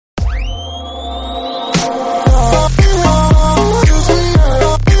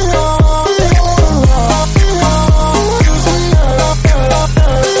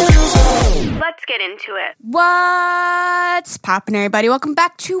What's poppin', everybody? Welcome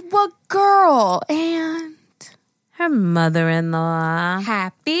back to A Girl and Her mother-in-law.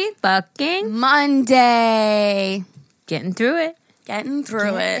 Happy fucking Monday. Getting through it. Getting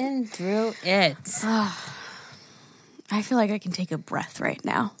through it. I feel like I can take a breath right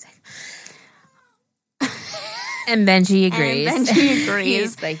now. And Benji agrees.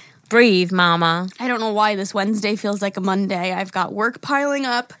 He's like, breathe, mama. I don't know why this Wednesday feels like a Monday. I've got work piling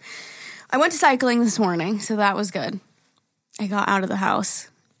up. I went to cycling this morning, so that was good. I got out of the house.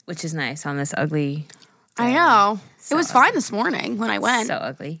 Which is nice on this ugly day. I know. So it was fine this morning when I went. So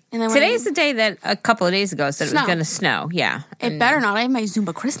ugly. And then Today's the day that a couple of days ago said it was Snow. going to snow. Yeah. It better not. I have my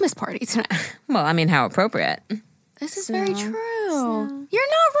Zumba Christmas party tonight. Well, I mean, how appropriate. This is very true. You're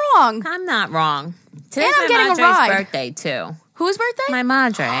not wrong. I'm not wrong. Today's I'm my getting a Madre's ride. birthday, too. Whose birthday? My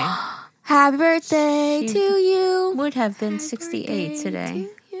Madre Happy birthday to you. would have been Happy 68 birthday today.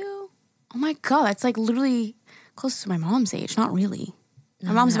 to you. Oh my God, that's like literally close to my mom's age. Not really.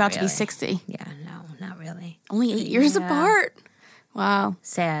 My mom's not about to be really. 60. Yeah, no, not really. Only 8 years Yeah. apart. Wow.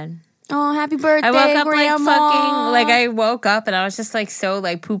 Sad. Oh, happy birthday, I woke up Grandma. I woke up and I was just like so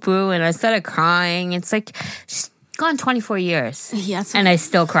like poo-poo and I started crying. It's like she's gone 24 years. Yeah, And I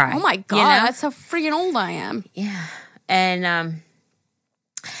still cry. oh my God, you know? that's how freaking old I am. Yeah. And I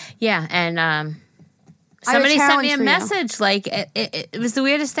have a somebody sent me challenge a for you. message. Like it was the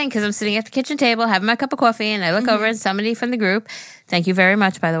weirdest thing because I'm sitting at the kitchen table having my cup of coffee and I look over and somebody from the group, thank you very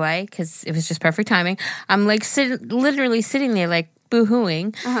much, by the way, because it was just perfect timing. I'm like literally sitting there like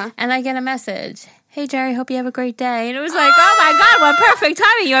boo-hooing and I get a message. Hey, Jerry, hope you have a great day. And it was like, oh my God, what perfect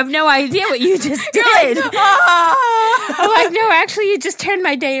timing. You have no idea what you just did. I'm like, no, actually, you just turned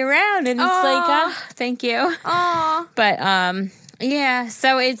my day around. And it's like, oh, thank you. Aw. But, yeah,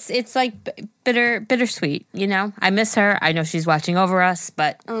 so it's like bittersweet, you know? I miss her. I know she's watching over us,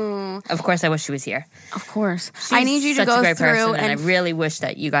 but of course I wish she was here. Of course. She's I need you to such go a great through person, and and I really wish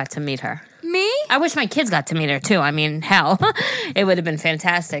that you got to meet her. me? I wish my kids got to meet her, too. I mean, hell, it would have been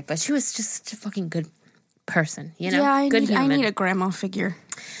fantastic. But she was just such a fucking good person, you know? Yeah, I good human. need a grandma figure.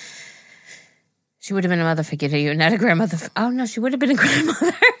 She would have been a mother figure to you, not a grandmother. Oh, no, she would have been a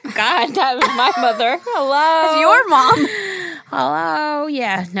grandmother. God, that was my mother. Hello. That's your mom. Hello.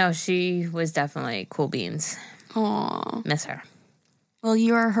 Yeah, no, she was definitely cool beans. Aw. Miss her. Well,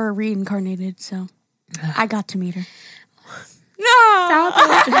 you are her reincarnated, so I got to meet her. No.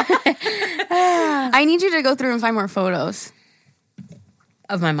 I need you to go through and find more photos.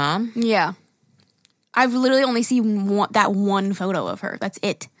 Of my mom? Yeah. I've literally only seen that one photo of her. That's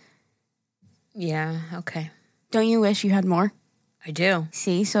it. Yeah, okay. Don't you wish you had more? I do.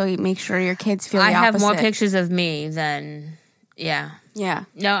 See, so you make sure your kids feel I the have more opposite. pictures of me than, yeah. Yeah.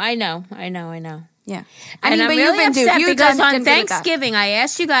 No, I know. Yeah. And I'm but really upset because on didn't do that. Thanksgiving, I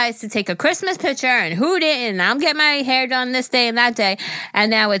asked you guys to take a Christmas picture, and who didn't? And I'm getting my hair done this day and that day, and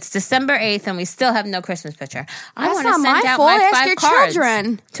now it's December 8th, and we still have no Christmas picture. I That's want to not send my out fault. my Ask 5 your cards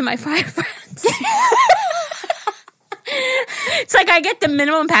children. to my 5 friends. It's like I get the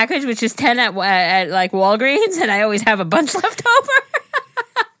minimum package, which is 10 at like Walgreens, and I always have a bunch left over.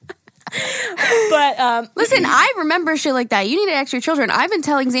 But Listen, I remember shit like that. You need extra children. I've been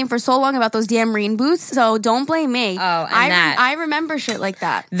telling Zane for so long about those damn rain boots, so don't blame me. Oh, and that. I remember shit like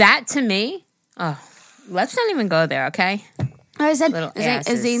that. that to me, let's not even go there, okay? I said, Little Zane,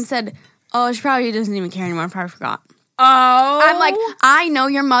 asses. Zane said, oh, she probably doesn't even care anymore. I probably forgot. Oh, I'm like, I know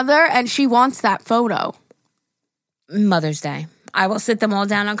your mother, and she wants that photo. Mother's Day. I will sit them all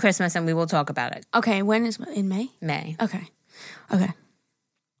down on Christmas, and we will talk about it. Okay, when is in May? May. Okay.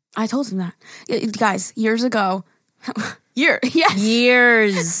 I told him that. Guys, years ago, yes,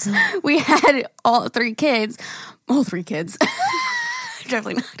 Years. we had all 3 kids. All 3 kids.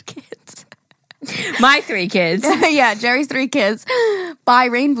 Definitely not kids. My 3 kids. Yeah, Jerry's 3 kids buy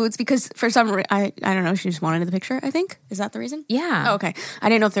rain boots because for some reason, I don't know, she just wanted the picture, I think. Is that the reason? Yeah. Oh, okay. I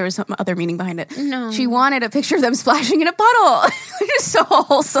didn't know if there was some other meaning behind it. No. She wanted a picture of them splashing in a puddle. Which is so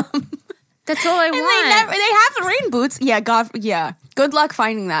wholesome. That's all I And want. they have the rain boots. Yeah, good luck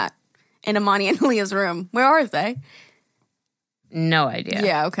finding that in Amani and Leah's room. Where are they? No idea.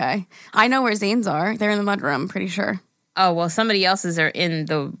 Yeah, okay. I know where Zane's are. They're in the mud room, pretty sure. Oh, well, somebody else's are in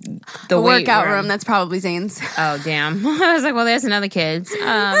the The weight workout room. That's probably Zane's. Oh, damn. I was like, well, there's another kid's.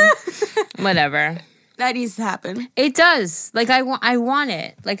 Whatever. That needs to happen. It does. Like, I want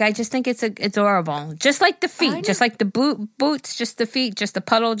it. Like, I just think it's adorable. Just like the feet. Just like the boots. Just the feet. Just the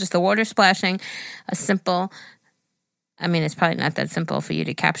puddle. Just the water splashing. A simple... I mean, it's probably not that simple for you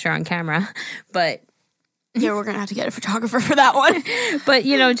to capture on camera. But... Yeah, we're going to have to get a photographer for that one. But,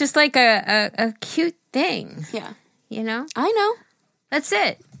 you know, just like a cute thing. Yeah. You know? I know. That's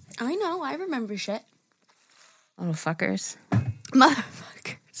it. I know. I remember shit. Little fuckers.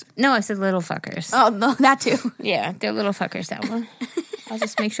 Motherfuckers. No, I said little fuckers. Oh, no, that too. Yeah, they're little fuckers, that one. I'll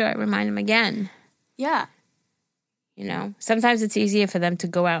just make sure I remind them again. Yeah. You know, sometimes it's easier for them to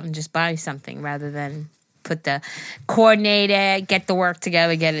go out and just buy something rather than put the coordinate it, get the work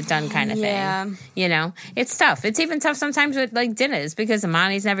together, get it done kind of thing. You know, it's tough. It's even tough sometimes with like dinners because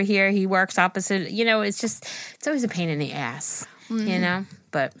Amani's never here. He works opposite. You know, it's always a pain in the ass, you know,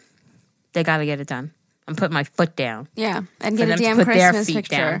 but they got to get it done. I'm putting my foot down. Yeah. And get a damn Christmas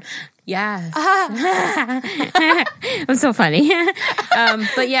picture. Down. Yes. I'm so funny.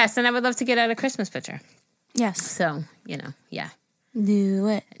 But yes, and I would love to get out a Christmas picture. Yes. So, you know, yeah. Do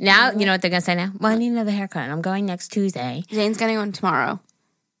it. Now, you know what they're going to say now? Well, I need another haircut. I'm going next Tuesday. Zane's getting one tomorrow.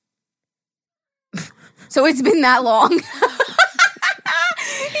 So it's been that long. He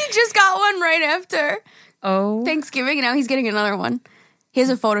just got one right after Thanksgiving, and now he's getting another one. He has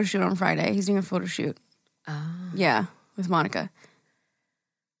a photo shoot on Friday. He's doing a photo shoot. Oh. Yeah, with Monica.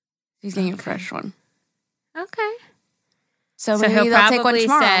 He's getting a fresh one. Okay. So maybe they'll take one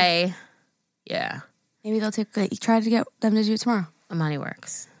tomorrow. Say, yeah. Maybe they'll try to get them to do it tomorrow. Amani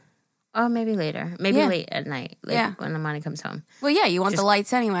works. Oh, maybe later. Maybe late at night. Like when Amani comes home. Well, yeah, you want the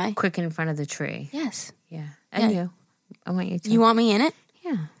lights anyway. Quick in front of the tree. Yes. Yeah. And you. I want you to. You want me in it?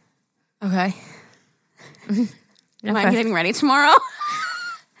 Yeah. Okay. Am I getting ready tomorrow?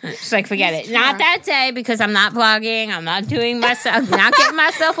 She's like, forget it. Not that day because I'm not vlogging. I'm not doing myself. Not getting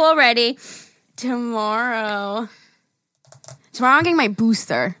myself all ready. Tomorrow I'm getting my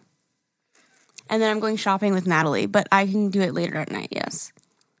booster. And then I'm going shopping with Natalie. But I can do it later at night, yes.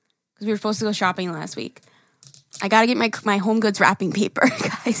 Because we were supposed to go shopping last week. I got to get my home goods wrapping paper,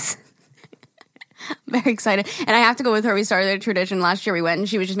 guys. I'm very excited. And I have to go with her. We started a tradition. Last year we went and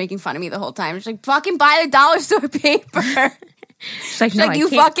she was just making fun of me the whole time. She's like, fucking buy the dollar store paper. She's like, you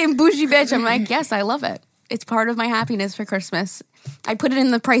fucking bougie bitch. I'm like, yes, I love it. It's part of my happiness for Christmas. I put it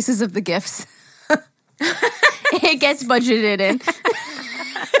in the prices of the gifts. It gets budgeted in.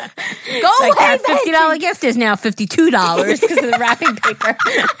 Go away, that $50 gift is now $52 because of the wrapping paper.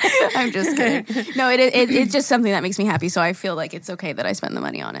 I'm just kidding. No, it's just something that makes me happy, so I feel like it's okay that I spend the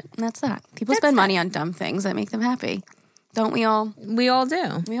money on it. And that's that. People spend money on dumb things that make them happy. Don't we all? We all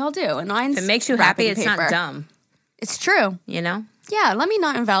do. We all do. And mine's if it makes you happy, it's not dumb. It's true. You know? Yeah, let me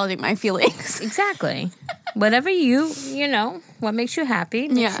not invalidate my feelings. Exactly. Whatever you know, what makes you happy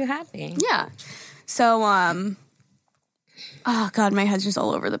makes you happy. Yeah. So, oh, God, my head's just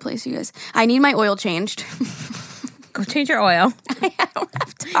all over the place, you guys. I need my oil changed. Go change your oil. I don't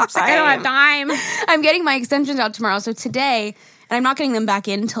have time. She's like, I don't have time. I'm getting my extensions out tomorrow. So today, and I'm not getting them back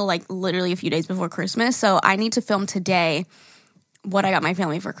in until like literally a few days before Christmas. So I need to film today what I got my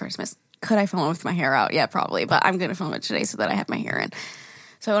family for Christmas. Could I film it with my hair out? Yeah, probably. But I'm going to film it today so that I have my hair in.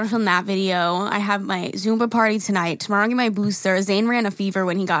 So I want to film that video. I have my Zumba party tonight. Tomorrow I'll get my booster. Zane ran a fever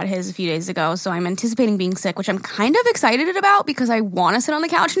when he got his a few days ago. So I'm anticipating being sick, which I'm kind of excited about because I want to sit on the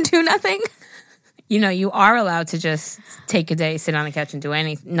couch and do nothing. You know, you are allowed to just take a day, sit on the couch and do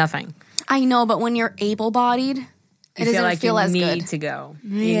nothing. I know, but when you're able-bodied, it doesn't feel as good. You need to go. You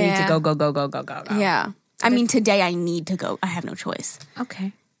need to go. Yeah. I mean, today I need to go. I have no choice.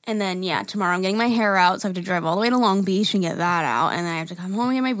 Okay. And then, tomorrow I'm getting my hair out, so I have to drive all the way to Long Beach and get that out. And then I have to come home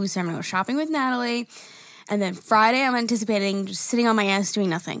and get my booster. I'm going to go shopping with Natalie. And then Friday, I'm anticipating just sitting on my ass doing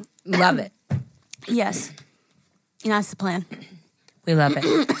nothing. Love it. Yes. And that's the plan. We love it.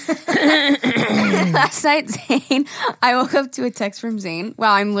 Last night, Zane, I woke up to a text from Zane.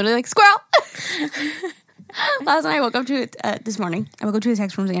 Wow, I'm literally like, squirrel! Last night, I woke up to it this morning. I woke up to a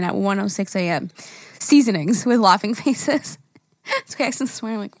text from Zane at 1:06 a.m. Seasonings with laughing faces. So I asked him this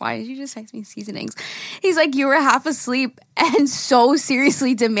morning, I'm like, why did you just text me seasonings? He's like, you were half asleep and so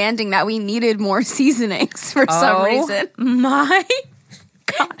seriously demanding that we needed more seasonings for some reason. My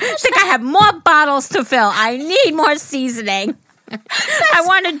God. I think I have more bottles to fill. I need more seasoning. I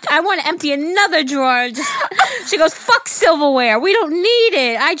want to empty another drawer. She goes, fuck silverware. We don't need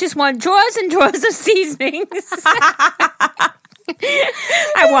it. I just want drawers and drawers of seasonings.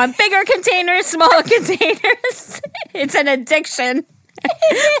 I want bigger containers, smaller containers. It's an addiction.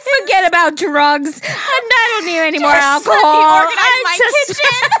 Forget about drugs. I don't need any more alcohol. Organize my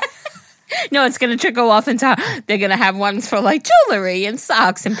kitchen. No, it's going to trickle off into they're going to have ones for like jewelry and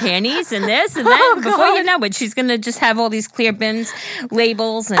socks and panties and this and that. Before you know it, she's going to just have all these clear bins,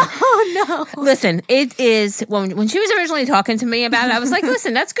 labels. And oh, no. Listen, it is, when she was originally talking to me about it, I was like,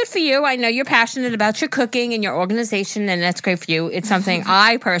 listen, that's good for you. I know you're passionate about your cooking and your organization, and that's great for you. It's something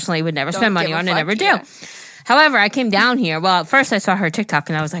I personally would never spend money on and never do. However, I came down here. Well, at first I saw her TikTok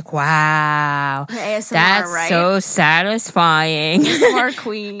and I was like, wow, ASMR, that's right? so satisfying. ASMR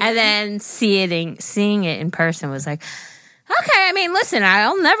queen. And then seeing it in person was like, okay, I mean, listen,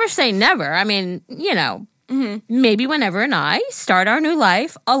 I'll never say never. I mean, you know, maybe whenever and I start our new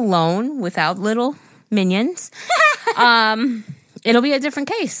life alone without little minions, it'll be a different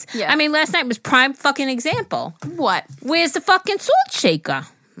case. Yeah. I mean, last night was prime fucking example. What? Where's the fucking salt shaker?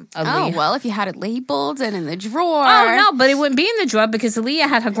 Aaliyah? Oh, well, if you had it labeled and in the drawer. Oh, no, but it wouldn't be in the drawer because Aaliyah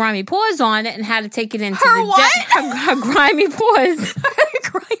had her grimy paws on it and had to take it into Her what? her grimy paws.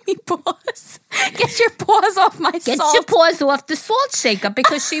 Grimy paws. Get your paws off my Get salt. your paws off the salt shaker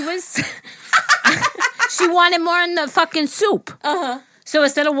because she wanted more in the fucking soup. Uh-huh. So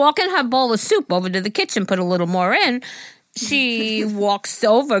instead of walking her bowl of soup over to the kitchen, put a little more in, she walks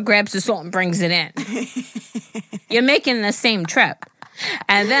over, grabs the salt and brings it in. You're making the same trip.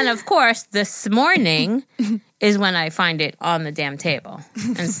 And then, of course, this morning is when I find it on the damn table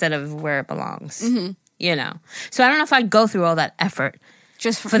instead of where it belongs. You know? So I don't know if I'd go through all that effort.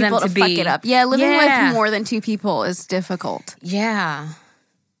 Just for them people to fuck be- it up. Yeah, living Yeah. with more than 2 people is difficult. Yeah.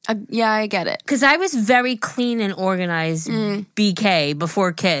 Yeah, I get it. Because I was very clean and organized BK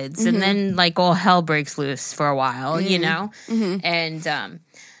before kids. And then, like, all hell breaks loose for a while, you know? And,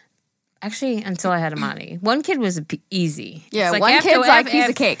 actually, until I had Amani. One kid was easy. Yeah, It's like one kid's like piece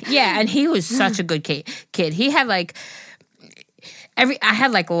of cake. Yeah, and he was such a good kid. He had, like... I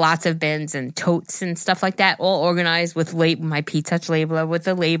had like lots of bins and totes and stuff like that, all organized with my P-Touch labeler with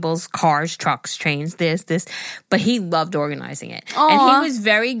the labels, cars, trucks, trains, this. But he loved organizing it. Aww. And he was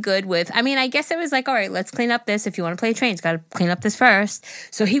very good with, I mean, I guess it was like, all right, let's clean up this. If you want to play trains, got to clean up this first.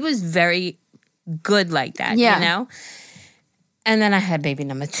 So he was very good like that, Yeah. you know? And then I had baby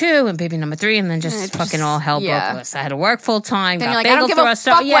number 2 and baby number 3, and then just fucking all hell broke loose. I had to work full time. Then got you're like, I don't give a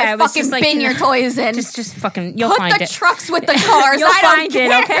thruster. fuck Yeah, what it was fucking just like, bin you your know, toys in. just fucking, you'll Put find the it. trucks with the cars. You'll I don't find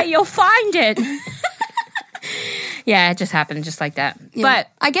care. it, okay? You'll find it. Yeah, it just happened just like that. Yeah, But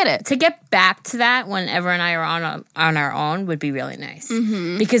I get it. to get back to that whenever and I are on our own would be really nice.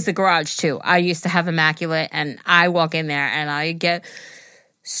 Because the garage, too. I used to have immaculate, and I walk in there, and I get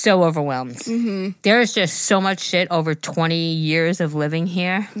so overwhelmed. There's just so much shit over 20 years of living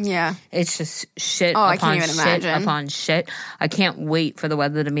here. Yeah. It's just shit I upon can't even shit imagine. upon shit. I can't wait for the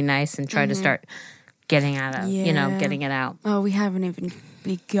weather to be nice and try to start getting out of, Yeah. getting it out. Oh, we haven't even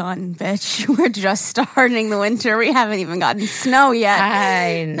begun, bitch. We're just starting the winter. We haven't even gotten snow yet.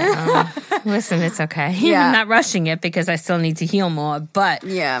 I know. Listen, it's okay. Yeah. I'm not rushing it because I still need to heal more, but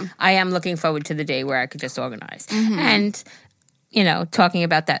Yeah. I am looking forward to the day where I could just organize. And, you know, talking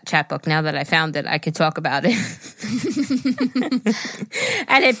about that chat book, now that I found it, I could talk about it.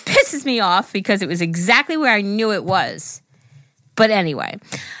 And it pisses me off because it was exactly where I knew it was. But anyway,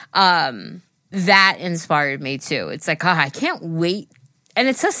 that inspired me too. It's like, I can't wait. And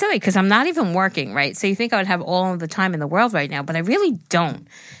it's so silly because I'm not even working, right? So you think I would have all of the time in the world right now, but I really don't.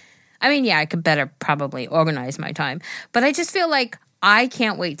 I mean, yeah, I could better probably organize my time. But I just feel like I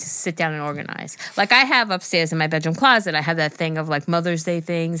can't wait to sit down and organize. Like I have upstairs in my bedroom closet, I have that thing of like Mother's Day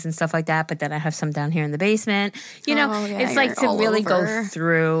things and stuff like that. But then I have some down here in the basement. You know, Oh, yeah, it's like to you're all really over. go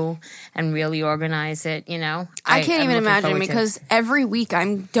through and really organize it, you know? I can't I'm even looking imagine forward to it. because every week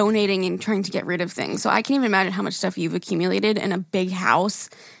I'm donating and trying to get rid of things. So I can't even imagine how much stuff you've accumulated in a big house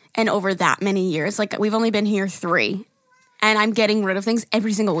and over that many years. Like we've only been here 3 and I'm getting rid of things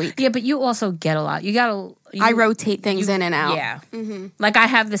every single week. Yeah, but you also get a lot. You gotta. I rotate things in and out. Yeah. Like I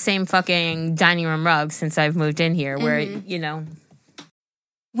have the same fucking dining room rug since I've moved in here where, you know.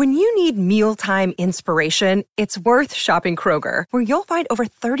 When you need mealtime inspiration, it's worth shopping Kroger, where you'll find over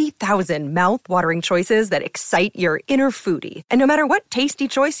 30,000 mouth-watering choices that excite your inner foodie. And no matter what tasty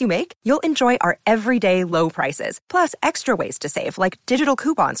choice you make, you'll enjoy our everyday low prices, plus extra ways to save, like digital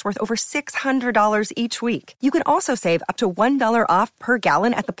coupons worth over $600 each week. You can also save up to $1 off per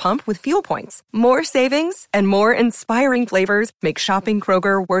gallon at the pump with fuel points. More savings and more inspiring flavors make shopping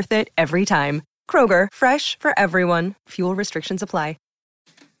Kroger worth it every time. Kroger, fresh for everyone. Fuel restrictions apply.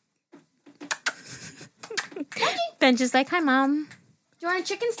 Ben just like, hi, Mom. Do you want a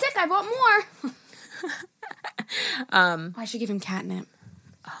chicken stick? I bought more. I should give him catnip.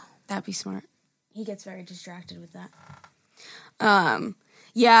 Oh, that'd be smart. He gets very distracted with that.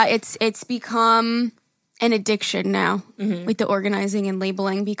 Yeah, it's become an addiction now with the organizing and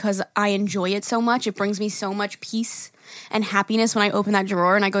labeling because I enjoy it so much. It brings me so much peace and happiness when I open that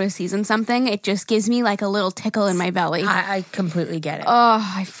drawer and I go to season something. It just gives me like a little tickle in my belly. I completely get it.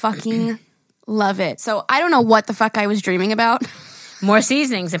 Oh, I fucking love it. So I don't know what the fuck I was dreaming about. More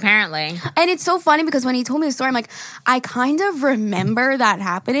seasonings, apparently. And it's so funny because when he told me the story, I'm like, I kind of remember that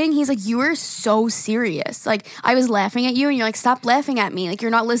happening. He's like, you were so serious. Like, I was laughing at you and you're like, stop laughing at me. Like, you're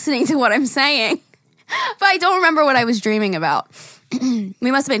not listening to what I'm saying. But I don't remember what I was dreaming about.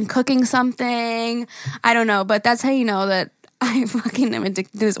 We must have been cooking something. I don't know. But that's how you know that I fucking am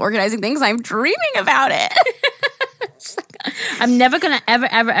addicted to this organizing things. I'm dreaming about it. I'm never going to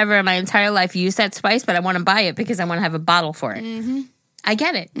ever in my entire life use that spice, but I want to buy it because I want to have a bottle for it. Mm-hmm. I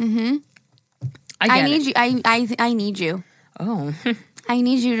get it. Mm-hmm. I need you. I need you. Oh. I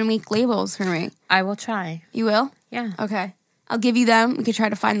need you to make labels for me. I will try. You will? Yeah. Okay. I'll give you them. We could try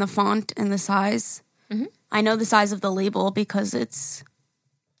to find the font and the size. Mm-hmm. I know the size of the label because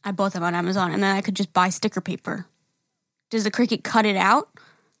I bought them on Amazon, and then I could just buy sticker paper. Does the Cricut cut it out?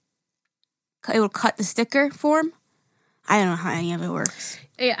 It will cut the sticker form? I don't know how any of it works.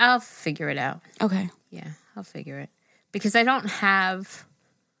 Yeah, I'll figure it out. Okay. Yeah, I'll figure it. Because I don't have...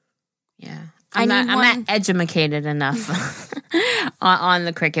 Yeah. I'm not educated enough on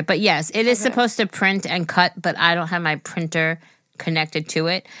the Cricut. But yes, it is supposed to print and cut, but I don't have my printer connected to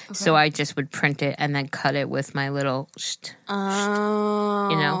it. Okay. So I just would print it and then cut it with my little... kind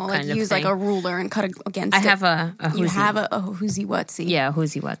of use thing. Like a ruler and cut it against I have a Hoosie. You have a Hoosie Wutsy. Yeah, a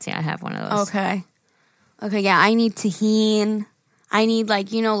Hoosie Wutsy. I have one of those. Okay, yeah, I need tahini. I need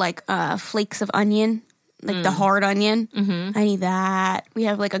flakes of onion, like the hard onion. Mm-hmm. I need that. We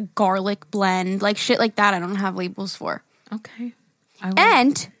have like a garlic blend, like shit like that I don't have labels for. Okay.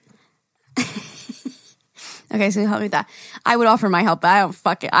 And... okay, so help me with that. I would offer my help, but I don't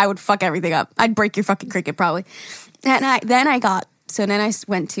fuck it. I would fuck everything up. I'd break your fucking Cricut probably. And then I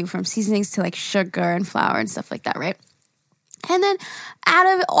went to from seasonings to like sugar and flour and stuff like that, right? And then out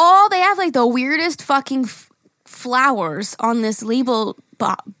of all, they have like the weirdest fucking flowers on this label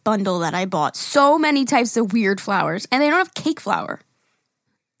bundle that I bought. So many types of weird flowers. And they don't have cake flour.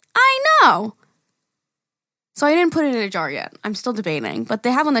 I know. So I didn't put it in a jar yet. I'm still debating. But they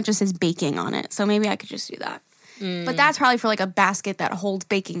have one that just says baking on it. So maybe I could just do that. But that's probably for like a basket that holds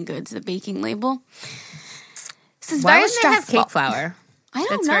baking goods, the baking label. This is very stressful. They have cake flour? I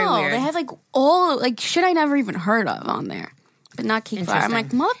don't know. Very weird. They have like all like shit I never even heard of on there. But not cake flour. I'm like,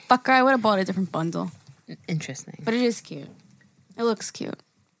 motherfucker, I would have bought a different bundle. Interesting. But it is cute. It looks cute. It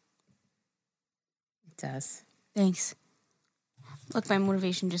does. Thanks. Look, my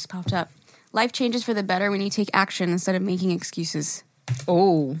motivation just popped up. Life changes for the better when you take action instead of making excuses.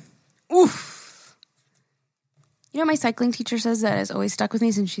 Oh. Oof. You know, my cycling teacher says that has always stuck with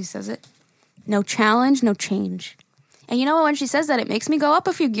me since she says it. No challenge, no change. And you know what? When she says that, it makes me go up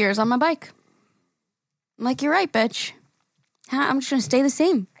a few gears on my bike. I'm like, you're right, bitch. I'm just going to stay the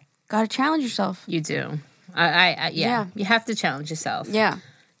same. Got to challenge yourself. You do. Yeah. You have to challenge yourself. Yeah.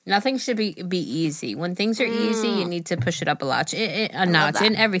 Nothing should be easy. When things are easy, you need to push it up a notch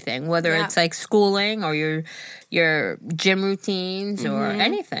in everything, whether it's like schooling or your gym routines or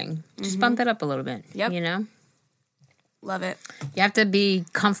anything. Just bump it up a little bit. Yep. You know? Love it. You have to be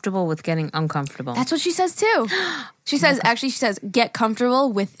comfortable with getting uncomfortable. That's what she says too. She says, get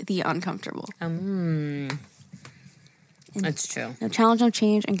comfortable with the uncomfortable. That's true. No challenge, no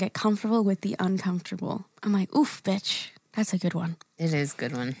change, and get comfortable with the uncomfortable. I'm like, oof, bitch. That's a good one. It is a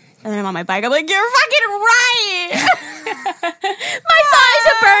good one. And then I'm on my bike. I'm like, you're fucking right. My thighs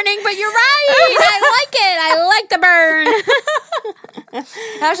are burning, but you're right. I like it. I like the burn.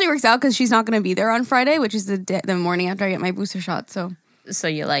 It actually works out because she's not going to be there on Friday, which is the morning after I get my booster shot. So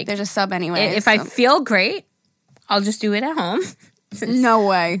you like... There's a sub anyway. If I feel great, I'll just do it at home. No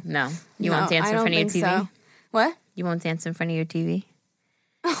way. No. You won't dance in front of your TV? So. What? You won't dance in front of your TV?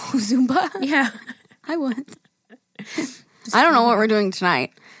 Oh, Zumba? Yeah. I wouldn't. I don't know what we're doing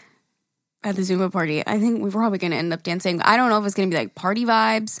tonight at the Zumba party. I think we're probably going to end up dancing. I don't know if it's going to be like party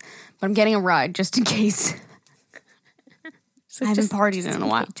vibes, but I'm getting a ride just in case. I haven't partied in a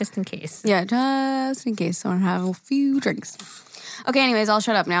while. Just in case. Yeah, just in case. I want to have a few drinks. Okay, anyways, I'll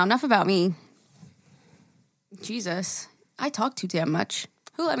shut up now. Enough about me. Jesus. I talk too damn much.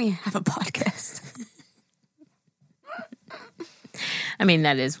 Who let me have a podcast? I mean,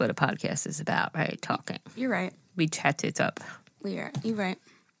 that is what a podcast is about, right? Talking. You're right. We chat it up. You're right.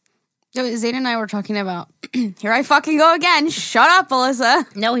 Zane and I were talking about, here I fucking go again. Shut up,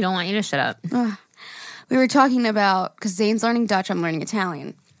 Alyssa. No, we don't want you to shut up. We were talking about, because Zane's learning Dutch, I'm learning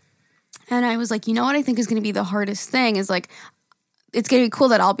Italian. And I was like, you know what I think is going to be the hardest thing is like, it's going to be cool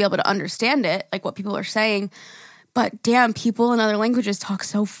that I'll be able to understand it, like what people are saying. But damn, people in other languages talk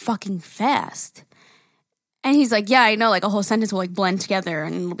so fucking fast. And he's like, yeah, I know, like a whole sentence will like blend together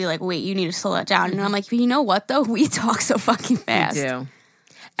and it'll be like, wait, you need to slow that down. And I'm like, but you know what though? We talk so fucking fast. We do.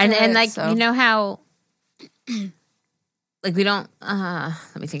 And like, so. You know how like we don't.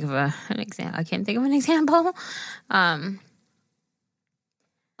 Let me think of an example. I can't think of an example.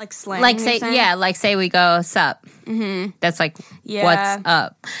 Like slang. Like say we go sup. Mm-hmm. That's like Yeah. what's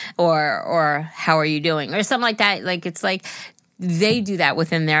up, or how are you doing, or something like that. Like it's like they do that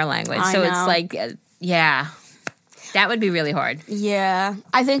within their language, I so know. it's like that would be really hard. Yeah.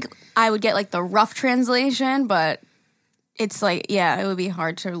 I think I would get like the rough translation, but it's like, it would be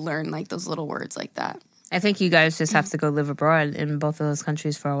hard to learn like those little words like that. I think you guys just have to go live abroad in both of those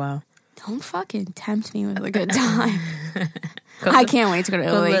countries for a while. Don't fucking tempt me with a good time. I can't wait to go to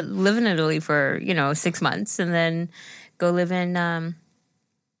Italy. Live in Italy for 6 months, and then go live in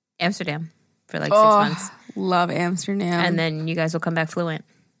Amsterdam for like 6 months, Love Amsterdam. and then you guys will come back fluent.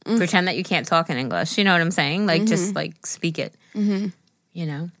 Pretend that you can't talk in English. You know what I'm saying? Like just like speak it. And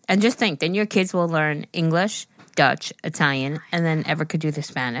just think. Then your kids will learn English, Dutch, Italian, and then ever could do the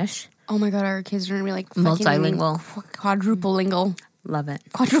Spanish. Oh my god, our kids are gonna be like fucking Multilingual. quadruple lingual. Love it.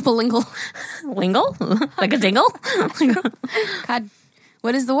 Quadruple lingual. Lingual? Like a dingle? God,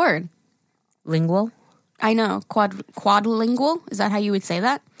 what is the word? Lingual? I know. Quadlingual? Is that how you would say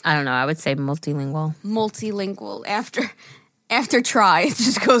that? I don't know. I would say multilingual. Multilingual. After try, it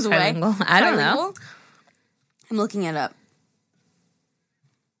just goes away. Trilingual? I don't know. Trilingual? I'm looking it up.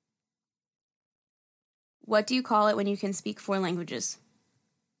 What do you call it when you can speak 4 languages?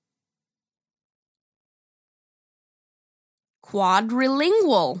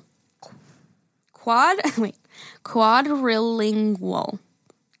 Quadrilingual. Quadrilingual.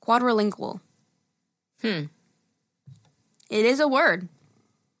 Quadrilingual. It is a word.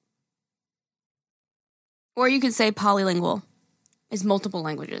 Or you could say polylingual. Is multiple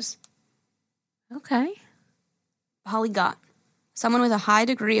languages. Okay. Polyglot. Someone with a high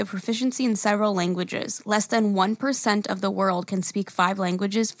degree of proficiency in several languages. Less than 1% of the world can speak 5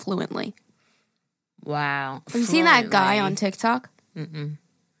 languages fluently. Wow. Have you seen that guy on Fluently. TikTok? Mm-mm.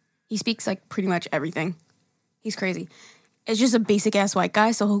 He speaks like pretty much everything. He's crazy. It's just a basic ass white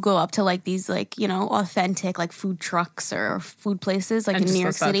guy, so he'll go up to like these like, authentic like food trucks or food places like And in just New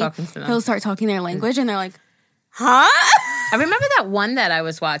York start City. talking to them. He'll start talking their language and they're like, huh? I remember that one that I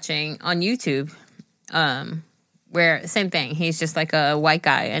was watching on YouTube, where same thing. He's just like a white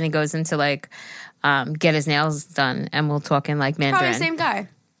guy, and he goes into like get his nails done, and we'll talk in like Mandarin. Probably the same guy.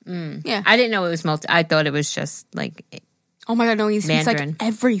 Yeah. I didn't know it was I thought it was just like Oh my god, no, he speaks like Mandarin.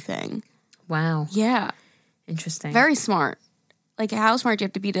 everything. wow, Yeah. interesting. Very smart. Like how smart do you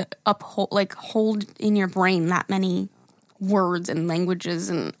have to be to hold in your brain that many words and languages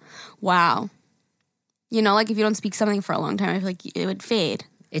and wow. Like if you don't speak something for a long time, I feel like it would fade.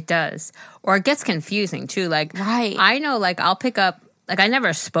 It does, or it gets confusing too. Like Right. I know, like I'll pick up. Like I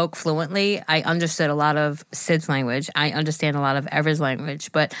never spoke fluently. I understood a lot of Sid's language. I understand a lot of Ever's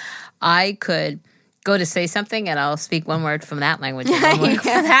language, but I could go to say something and I'll speak one word from that language and one word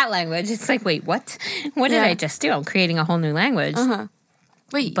from that language. It's like, wait, what? What did I just do? I'm creating a whole new language.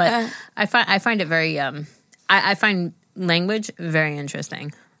 Wait, But I find it very. I find language very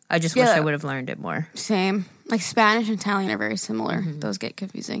interesting. I just wish I would have learned it more. same. Like Spanish and Italian are very similar. Those get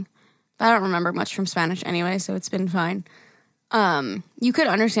confusing. But I don't remember much from Spanish anyway, so it's been fine. You could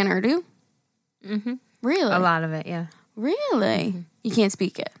understand Urdu? Mm-hmm. Really? A lot of it, yeah. Really? You can't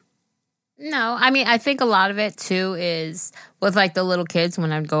speak it. No, I mean, I think a lot of it too is with like the little kids.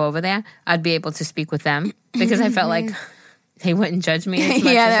 When I'd go over there, I'd be able to speak with them because I felt like they wouldn't judge me as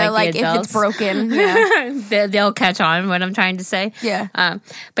much Yeah, as they're like like, the if adults. it's broken. Yeah. They'll catch on what I'm trying to say. Yeah.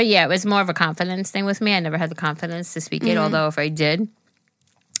 But yeah, it was more of a confidence thing with me. I never had the confidence to speak it, although if I did,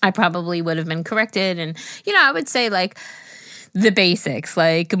 I probably would have been corrected. And, I would say like the basics,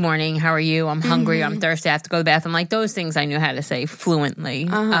 like, good morning, how are you? I'm hungry, I'm thirsty, I have to go to the bathroom. Like those things I knew how to say fluently.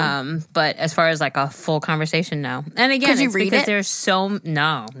 But as far as like a full conversation, no. And again, Could you it's read because it? there's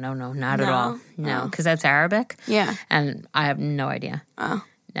not at all. No, because that's Arabic. Yeah. And I have no idea. Oh.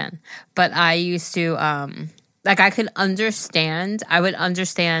 None. But I used to, like I would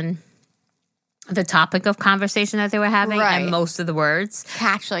understand the topic of conversation that they were having Right. and most of the words.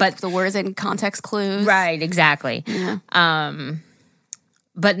 Catch But- the words and context clues. Right, exactly. Yeah.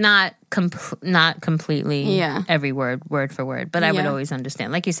 But not completely Yeah. every word for word. But I would Yeah. always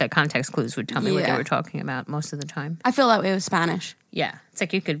understand. Like you said, context clues would tell me what they Yeah. were talking about most of the time. I feel that way with Spanish. Yeah. It's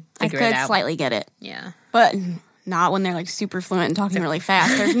like you could I figure it could out. slightly get it. Yeah. But not when they're like super fluent and talking really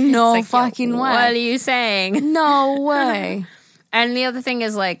fast. There's no It's like, yo, fucking what are way. you saying? No way. And the other thing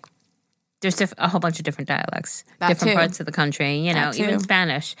is like, there's a whole bunch of different dialects, That different too. parts of the country, That even too.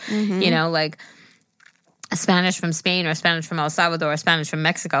 Spanish, like Spanish from Spain or Spanish from El Salvador or Spanish from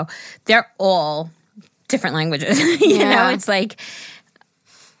Mexico. They're all different languages. you know, Yeah. it's like,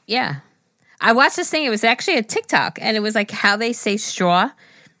 yeah. I watched this thing. It was actually a TikTok, and it was like how they say straw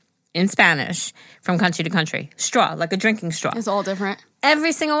in Spanish from country to country. Straw, like a drinking straw. It's all different.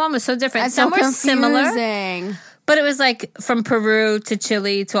 Every single one was so different. That's Some so were similar, confusing. but it was like from Peru to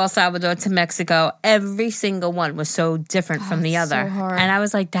Chile to El Salvador to Mexico. Every single one was so different from the it's other. so hard. And I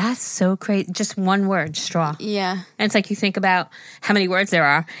was like, that's so crazy. Just one word, straw. Yeah. And it's like you think about how many words there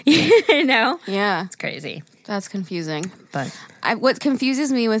are, you know? Yeah. It's crazy. That's confusing. But What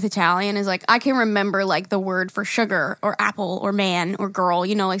confuses me with Italian is like I can remember like the word for sugar or apple or man or girl,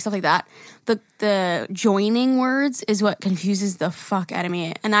 you know, like stuff like that. The joining words is what confuses the fuck out of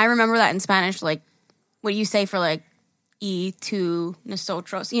me. And I remember that in Spanish, like what you say for like y tu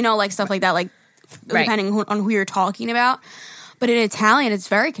nosotros, you know, like stuff like that, like Right. depending on who you're talking about. But in Italian, it's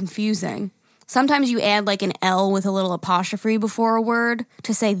very confusing. Sometimes you add like an L with a little apostrophe before a word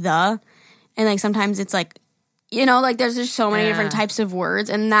to say the, and like sometimes it's like, you know, like there's just so many different types of words,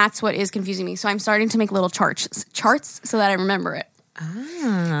 and that's what is confusing me. So I'm starting to make little charts so that I remember it.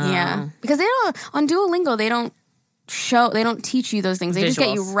 Yeah, because they don't on Duolingo. They don't teach you those things. They just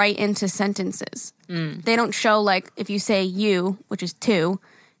get you Visuals. right into sentences. They don't show like if you say you, which is to,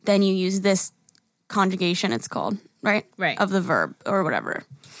 then you use this conjugation. It's called right of the verb or whatever.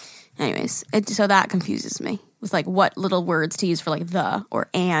 Anyways, so that confuses me with like what little words to use for like the or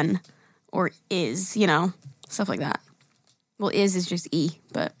an or is, you know, stuff like that. Well, is just e,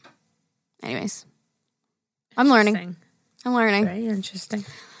 but anyways, I'm learning. Very interesting.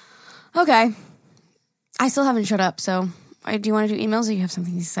 Okay. I still haven't shut up, so do you want to do emails or you have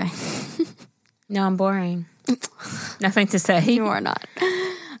something to say? No, I'm boring. Nothing to say. You are not.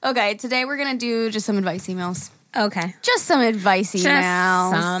 Okay, today we're going to do just some advice emails. Okay. Just some advice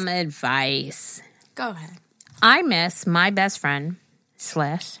emails. Just some advice. Go ahead. I miss my best friend /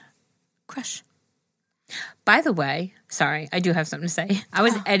 crush. By the way, sorry, I do have something to say. I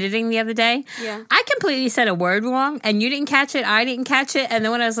was editing the other day. Yeah. I completely said a word wrong, and you didn't catch it. I didn't catch it. And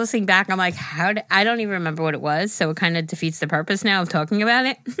then when I was listening back, I'm like, I don't even remember what it was. So it kind of defeats the purpose now of talking about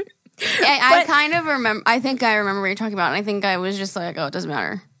it. I kind of remember. I think I remember what you're talking about. And I think I was just like, oh, it doesn't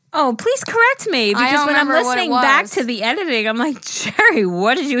matter. Oh, please correct me. Because don't when I'm remember what it listening back was. to the editing, I'm like, Jerry,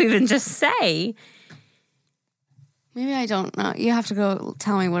 what did you even just say? Maybe I don't know. You have to go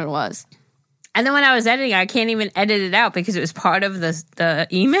tell me what it was. And then when I was editing, I can't even edit it out because it was part of the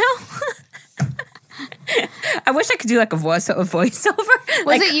email. I wish I could do like a voiceover.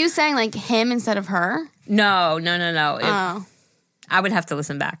 Was it you saying like him instead of her? No. Oh. I would have to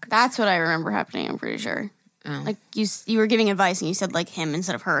listen back. That's what I remember happening, I'm pretty sure. Like you were giving advice and you said like him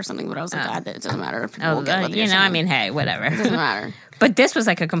instead of her or something, but I was like, God, it doesn't matter. People will get what you're I saying. mean, hey, whatever. It doesn't matter. But this was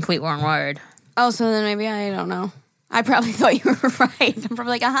like a complete wrong word. Oh, so then maybe I don't know. I probably thought you were right. I'm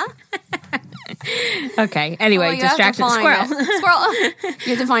probably like, Okay. Anyway, Well, you have to distracted find squirrel. it. Squirrel. You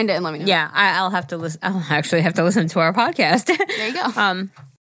have to find it and let me know. Yeah, I'll have to listen. I'll actually have to listen to our podcast. There you go.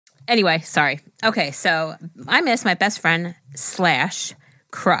 Anyway, sorry. Okay, so I miss my best friend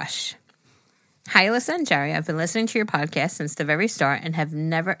 / crush. Hi, Alyssa and Jerry. I've been listening to your podcast since the very start and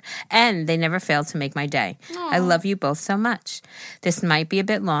they never fail to make my day. I love you both so much. This might be a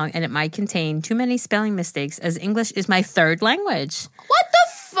bit long and it might contain too many spelling mistakes as English is my third language. What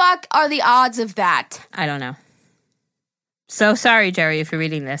the fuck are the odds of that? I don't know. So sorry, Jerry, if you're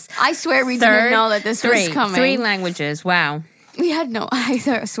reading this. I swear we didn't know that this was coming. 3 languages. Wow. We had no. I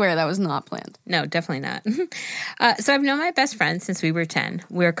swear that was not planned. No, definitely not. So I've known my best friend since we were 10.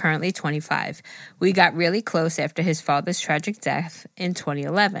 We're currently 25. We got really close after his father's tragic death in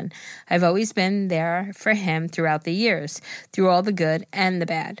 2011. I've always been there for him throughout the years, through all the good and the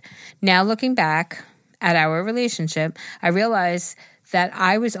bad. Now looking back at our relationship, I realize that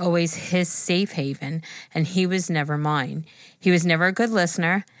I was always his safe haven and he was never mine. He was never a good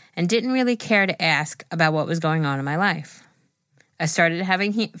listener and didn't really care to ask about what was going on in my life. I started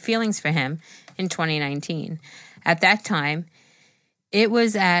having feelings for him in 2019. At that time, I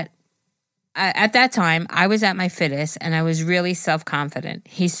was at my fittest and I was really self-confident.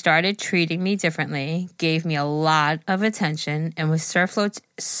 He started treating me differently, gave me a lot of attention, and was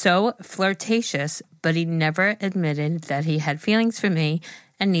so flirtatious, but he never admitted that he had feelings for me,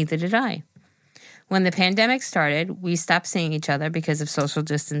 and neither did I. When the pandemic started, we stopped seeing each other because of social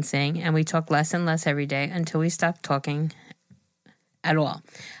distancing, and we talked less and less every day until we stopped talking at all.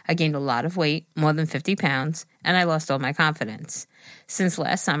 I gained a lot of weight, more than 50 pounds, and I lost all my confidence. Since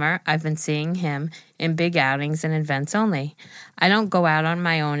last summer, I've been seeing him in big outings and events only. I don't go out on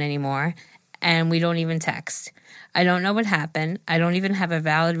my own anymore, and we don't even text. I don't know what happened. I don't even have a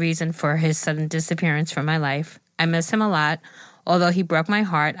valid reason for his sudden disappearance from my life. I miss him a lot. Although he broke my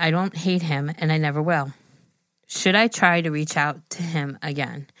heart, I don't hate him, and I never will. Should I try to reach out to him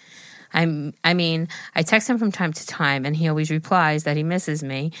again? I mean, I text him from time to time, and he always replies that he misses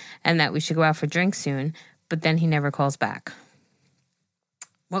me and that we should go out for drinks soon, but then he never calls back.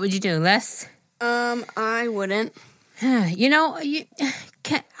 What would you do, Les? I wouldn't. You know,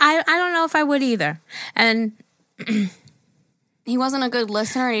 I don't know if I would either. And he wasn't a good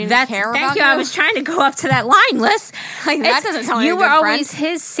listener. He didn't care about you. Thank you. I was trying to go up to that line, Liz. Like, that doesn't sound like you a were good friend. always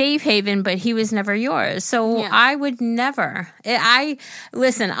his safe haven, but he was never yours. So Yeah. I would never.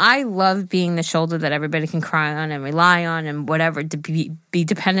 Listen. I love being the shoulder that everybody can cry on and rely on and whatever to be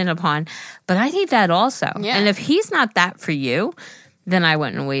dependent upon. But I need that also. Yeah. And if he's not that for you, then I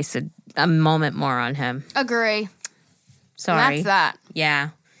wouldn't waste a moment more on him. Agree. Sorry. That's that. Yeah.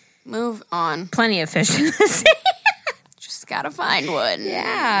 Move on. Plenty of fish in the sea. Just gotta find one.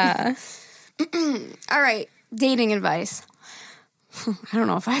 Yeah. All right. Dating advice. I don't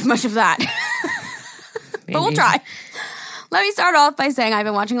know if I have much of that. But we'll try. Let me start off by saying I've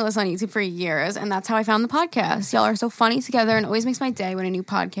been watching Alyssa on YouTube for years, and that's how I found the podcast. Y'all are so funny together and always makes my day when a new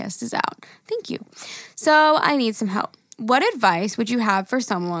podcast is out. Thank you. So I need some help. What advice would you have for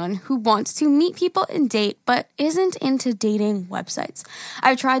someone who wants to meet people and date but isn't into dating websites?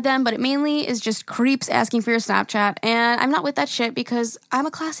 I've tried them, but it mainly is just creeps asking for your Snapchat, and I'm not with that shit because I'm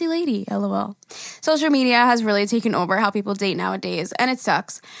a classy lady, lol. Social media has really taken over how people date nowadays, and it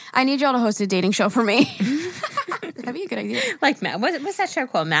sucks. I need y'all to host a dating show for me. That'd be a good idea. Like, what's that show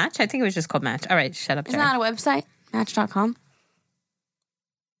called? Match? I think it was just called Match. All right, shut up, Isn't Jerry. that a website? Match.com?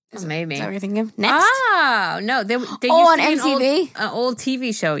 Maybe. Is that what you're thinking of? Next? Oh, no. They used on to be MTV? An old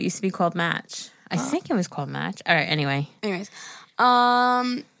TV show. It used to be called Match. I think it was called Match. All right, anyway. Anyways,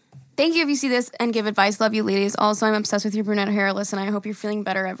 thank you if you see this and give advice. Love you, ladies. Also, I'm obsessed with your brunette hair. Listen, I hope you're feeling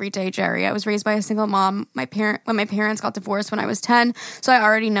better every day, Jerry. I was raised by a single mom. When my parents got divorced when I was 10, so I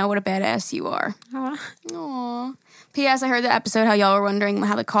already know what a badass you are. Aww. P.S. I heard the episode how y'all were wondering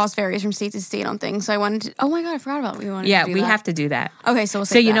how the cost varies from state to state on things. So I wanted to... Oh my God, I forgot about it. Yeah, we have to do that. Okay, so we'll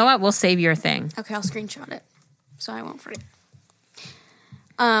So save you that. know what? We'll save your thing. Okay, I'll screenshot it so I won't forget.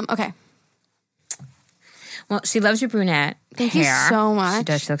 Okay. Well, she loves your brunette Thank you hair. so much. She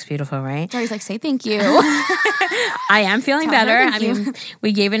does. She looks beautiful, right? Jerry's like, say thank you. I am feeling Tell her better. thank I mean,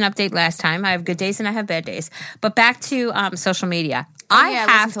 we gave an update last time. I have good days and I have bad days. But back to social media. I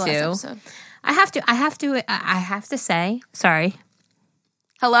have to say, sorry.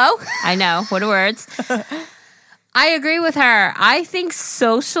 Hello? I know. What are words? I agree with her. I think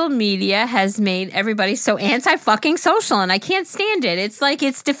social media has made everybody so anti-fucking social, and I can't stand it. It's like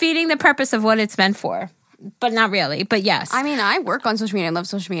it's defeating the purpose of what it's meant for. But not really. But yes. I mean, I work on social media and love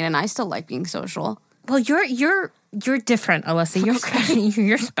social media, and I still like being social. Well, you're different, Alyssa. You're special.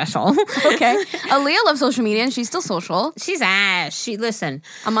 You're special. Okay. Aaliyah loves social media, and she's still social. She's ass. Listen.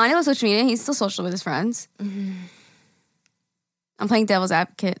 Amani loves social media, and he's still social with his friends. I'm playing devil's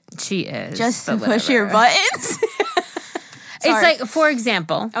advocate. She is. Just to but push your whatever. buttons. It's like, for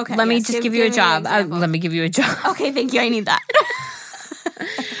example, Okay, let me yes, just give give you a me an job. example. Let me give you a job. Okay, thank you. I need that.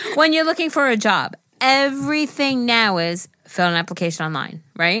 When you're looking for a job, everything now is fill an application online,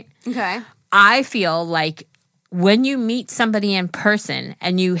 right? Okay. I feel like when you meet somebody in person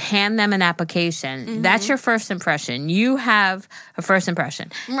and you hand them an application, that's your first impression. You have a first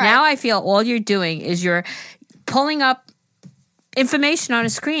impression. Right. Now I feel all you're doing is you're pulling up information on a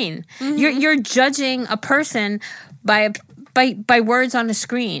screen. You're judging a person by words on a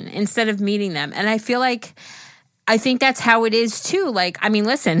screen instead of meeting them. And I think that's how it is too. Like, I mean,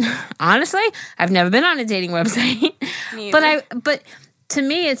 listen, honestly, I've never been on a dating website, but to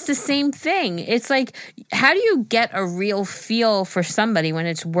me, it's the same thing. It's like, how do you get a real feel for somebody when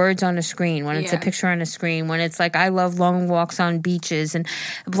it's words on a screen, when it's a picture on a screen, when it's like, I love long walks on beaches and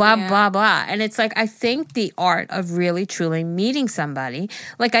blah, blah, blah. And it's like, I think the art of really, truly meeting somebody,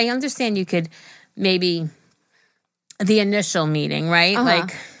 like, I understand you could maybe the initial meeting, right?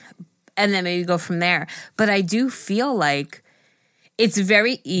 Like, and then maybe go from there. But I do feel like it's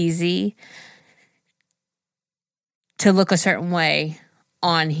very easy to look a certain way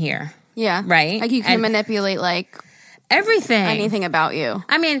on here. Yeah. Right? Like you can And manipulate like everything. anything about you.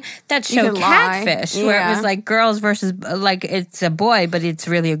 I mean, that show could lie. Catfish, where it Yeah. was like girls versus, like it's a boy, but it's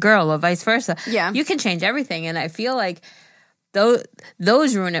really a girl, or vice versa. Yeah. You can change everything. And I feel like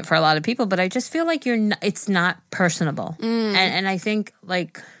those ruin it for a lot of people, but I just feel like it's not personable. And I think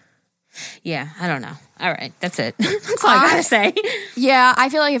like, yeah, I don't know. All right, that's it. That's all I gotta say. Yeah, I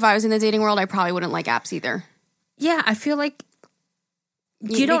feel like if I was in the dating world, I probably wouldn't like apps either. Yeah, I feel like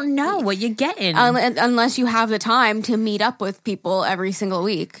you don't know what you're getting. Unless you have the time to meet up with people every single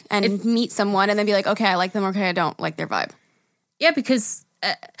week and meet someone and then be like, okay, I like them, okay, I don't like their vibe. Yeah, because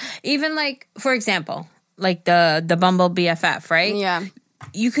even like, for example, like the Bumble BFF, right? Yeah.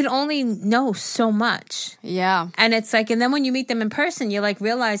 you can only know so much. Yeah. And it's like, and then when you meet them in person, you're like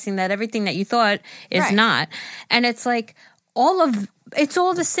realizing that everything that you thought is Right. not. And it's like it's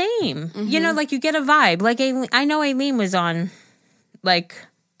all the same. Mm-hmm. You know, like you get a vibe. Like I know Aileen was on like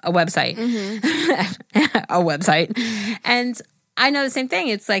a website, a website. And I know the same thing.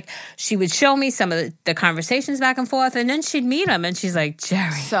 It's like she would show me some of the conversations back and forth, and then she'd meet him and she's like,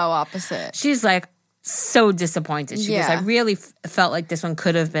 Jerry. So opposite. She's like, so disappointed. She goes, Yeah. I really felt like this one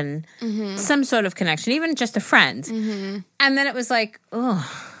could have been some sort of connection, even just a friend. And then it was like, oh,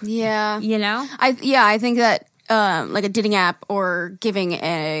 Yeah. you know? I think that like a dating app or giving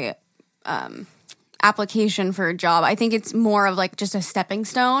a application for a job, I think it's more of like just a stepping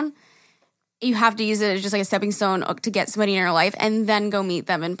stone. You have to use it as just like a stepping stone to get somebody in your life and then go meet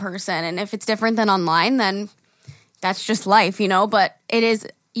them in person. And if it's different than online, then that's just life, you know? But it is,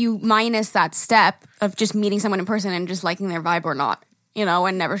 you minus that step of just meeting someone in person and just liking their vibe or not, you know,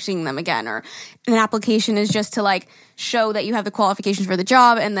 and never seeing them again. Or an application is just to like show that you have the qualifications for the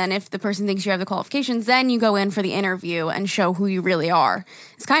job. And then if the person thinks you have the qualifications, then you go in for the interview and show who you really are.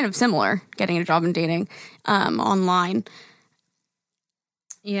 It's kind of similar, getting a job and dating online.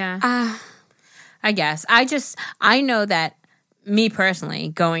 Yeah. I guess. I know that me personally,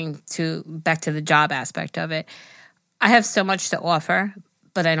 going back to the job aspect of it, I have so much to offer,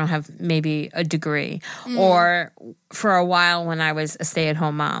 but I don't have maybe a degree. Or for a while when I was a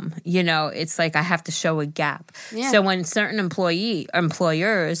stay-at-home mom, you know, it's like I have to show a gap. Yeah. So when certain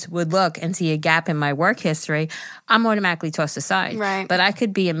employers would look and see a gap in my work history, I'm automatically tossed aside. Right. But I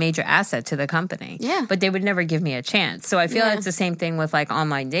could be a major asset to the company. Yeah. But they would never give me a chance. So I feel Yeah. it's the same thing with like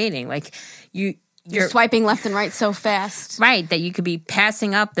online dating. Like You're swiping left and right so fast. right, that you could be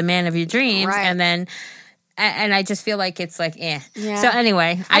passing up the man of your dreams, Right. and then, and I just feel like it's like, Yeah. So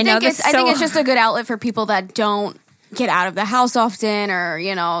anyway, I know think this. I think it's just a good outlet for people that don't get out of the house often, or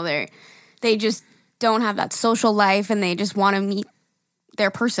you know, they just don't have that social life, and they just want to meet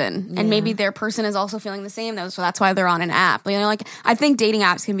their person, and maybe their person is also feeling the same. So that's why they're on an app. You know, like I think dating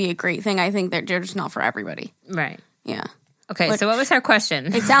apps can be a great thing. I think they're just not for everybody. right. Yeah. Okay, so what was her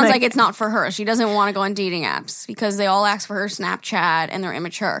question? It sounds like it's not for her. She doesn't want to go on dating apps because they all ask for her Snapchat and they're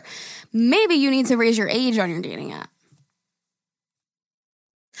immature. Maybe you need to raise your age on your dating app.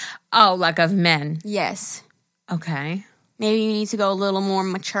 Oh, like of men. Yes. Okay. Maybe you need to go a little more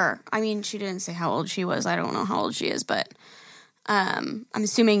mature. I mean, she didn't say how old she was. I don't know how old she is, but I'm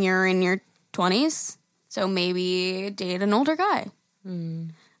assuming you're in your 20s. So maybe date an older guy.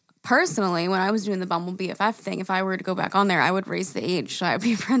 Personally, when I was doing the Bumble BFF thing, if I were to go back on there, I would raise the age. So I would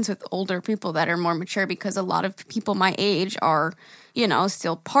be friends with older people that are more mature, because a lot of people my age are, you know,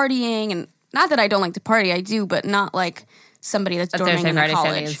 still partying. And not that I don't like to party, I do, but not like somebody that's dorming Thursday, in Friday, college.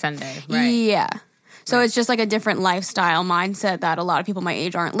 Saturday, and Sunday. Right. Yeah. So it's just like a different lifestyle mindset that a lot of people my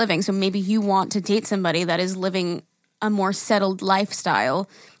age aren't living. So maybe you want to date somebody that is living a more settled lifestyle,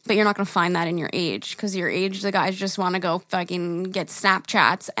 but you're not going to find that in your age, because your age, the guys just want to go fucking get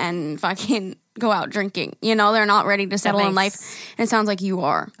Snapchats and fucking go out drinking. You know, they're not ready to settle in life. And it sounds like you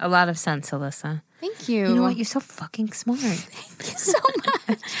are. A lot of sense, Alyssa. Thank you. You know what? You're so fucking smart. Thank you so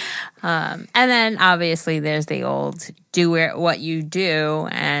much. And then obviously there's the old do what you do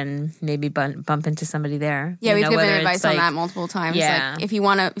and maybe bump into somebody there. Yeah, You we've know, given whether advice it's on like- that multiple times. Yeah. Like if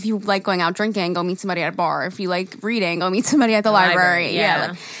you like going out drinking, go meet somebody at a bar. If you like reading, go meet somebody at the library. yeah.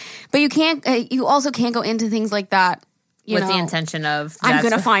 Like, but you can't. You also can't go into things like that. You with know, the intention of I'm that's-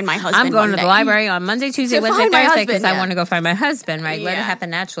 going to find my husband. I'm going one to the day. library on Monday, Tuesday, To Wednesday, find my Thursday because husband, I yeah. want to go find my husband, right? Let it Yeah. happen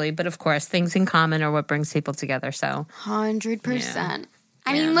naturally. But of course, things in common are what brings people together. So 100%.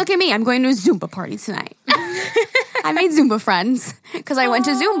 I mean, look at me. I'm going to a Zumba party tonight. I made Zumba friends because I went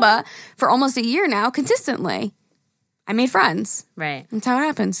to Zumba for almost a year now consistently. I made friends. right. That's how it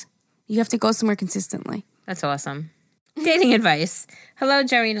happens. You have to go somewhere consistently. That's awesome. Dating advice. Hello,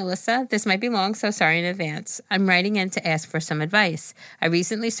 Jerry and Alyssa. This might be long, so sorry in advance. I'm writing in to ask for some advice. I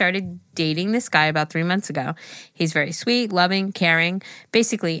recently started dating this guy about 3 months ago. He's very sweet, loving, caring,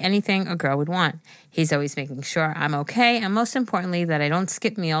 basically anything a girl would want. He's always making sure I'm okay, and most importantly, that I don't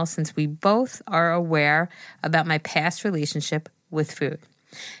skip meals, since we both are aware about my past relationship with food.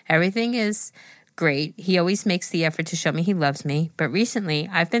 Everything is great. He always makes the effort to show me he loves me, but recently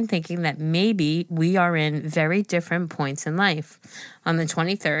I've been thinking that maybe we are in very different points in life. On the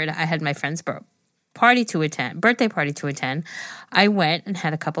 23rd, I had my friend's birthday party to attend. I went and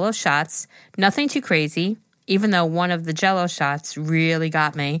had a couple of shots, nothing too crazy, even though one of the Jell-O shots really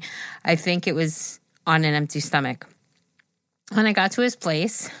got me. I think it was on an empty stomach. When I got to his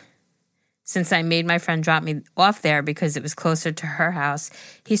place, since I made my friend drop me off there because it was closer to her house,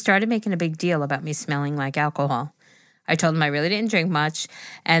 he started making a big deal about me smelling like alcohol. I told him I really didn't drink much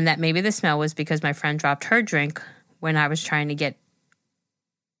and that maybe the smell was because my friend dropped her drink when I was trying to get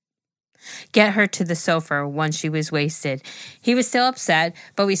her to the sofa once she was wasted. He was still upset,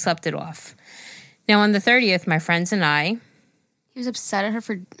 but we slept it off. Now, on the 30th, my friends and I... He was upset at her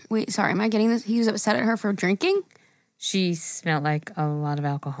for... Wait, sorry, am I getting this? He was upset at her for drinking? She smelled like a lot of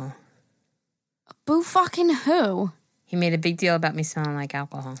alcohol. Boo fucking who? He made a big deal about me smelling like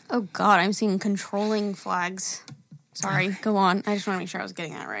alcohol. Oh, God, I'm seeing controlling flags. Sorry, go on. I just want to make sure I was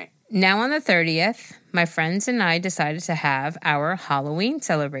getting that right. Now on the 30th, my friends and I decided to have our Halloween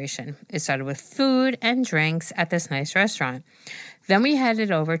celebration. It started with food and drinks at this nice restaurant. Then we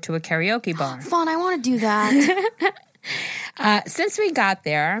headed over to a karaoke bar. Fun, I want to do that. Since we got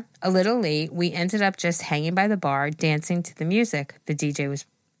there a little late, we ended up just hanging by the bar, dancing to the music the DJ was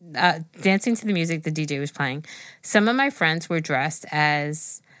playing. Some of my friends were dressed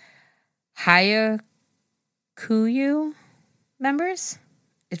as Hayakuyu members.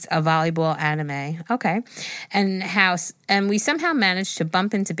 It's a volleyball anime. Okay. And we somehow managed to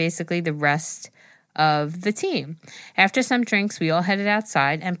bump into basically the rest of the team. After some drinks, we all headed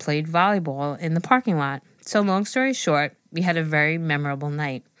outside and played volleyball in the parking lot. So long story short, we had a very memorable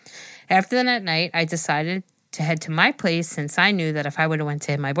night. After that night, I decided to head to my place since I knew that if I would have went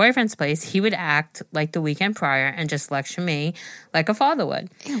to my boyfriend's place, he would act like the weekend prior and just lecture me like a father would.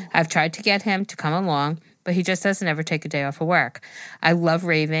 Ew. I've tried to get him to come along, but he just doesn't ever take a day off of work. I love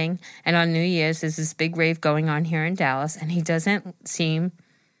raving, and on New Year's, there's this big rave going on here in Dallas, and it doesn't seem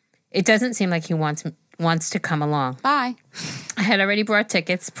like he wants to come along. Bye. I had already bought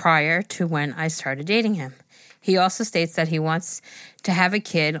tickets prior to when I started dating him. He also states that he wants to have a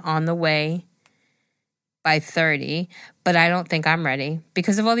kid on the way by 30, but I don't think I'm ready.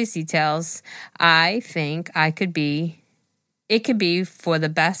 Because of all these details, I think it could be for the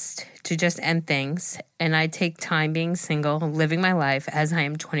best to just end things, and I take time being single, living my life as I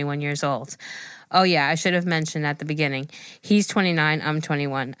am 21 years old. Oh yeah, I should have mentioned at the beginning. He's 29, I'm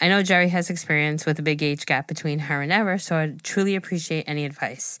 21. I know Jerry has experience with a big age gap between her and Ever, so I truly appreciate any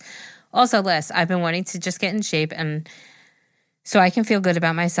advice. Also, Liz, I've been wanting to just get in shape and so I can feel good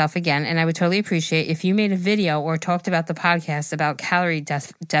about myself again, and I would totally appreciate if you made a video or talked about the podcast about calorie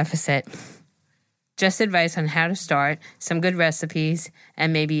deficit. Just advice on how to start, some good recipes,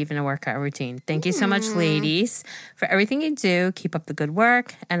 and maybe even a workout routine. Thank you so much, ladies, for everything you do. Keep up the good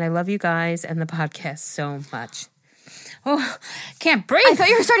work, and I love you guys and the podcast so much. Oh, can't breathe. I thought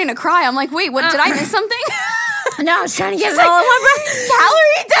you were starting to cry. I'm like, wait, what? Did I miss something? No, I was trying to get it all in one breath.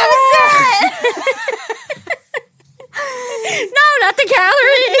 Calorie deficit! No, not the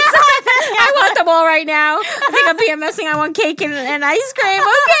calories. I want them all right now. I think I'm PMSing. I want cake and ice cream.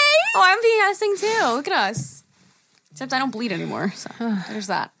 Okay. Oh, I'm PMSing too. Look at us. Except I don't bleed anymore, so there's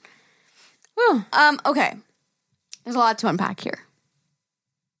that. Whew. Okay. There's a lot to unpack here.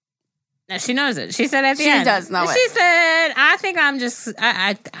 Now, she knows it. She said at the end. She does know it. She said, I think I'm just...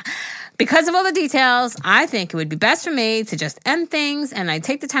 Because of all the details, I think it would be best for me to just end things and I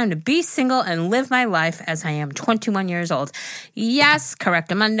take the time to be single and live my life as I am 21 years old. Yes,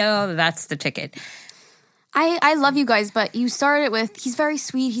 correctamundo, that's the ticket. I love you guys, but you started with, he's very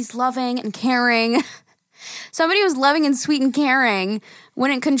sweet, he's loving and caring. Somebody who's loving and sweet and caring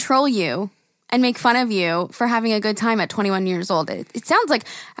wouldn't control you and make fun of you for having a good time at 21 years old. It sounds like,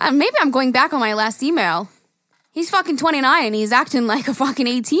 maybe I'm going back on my last email. He's fucking 29 and he's acting like a fucking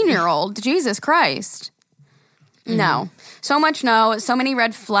 18-year-old. Jesus Christ. Mm-hmm. No. So much no. So many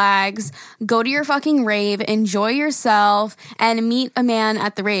red flags. Go to your fucking rave. Enjoy yourself. And meet a man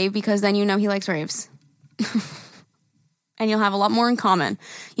at the rave because then you know he likes raves. And you'll have a lot more in common.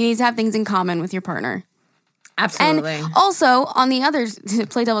 You need to have things in common with your partner. Absolutely. And also, on the others, to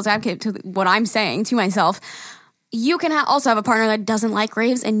play devil's advocate to what I'm saying to myself, you can also have a partner that doesn't like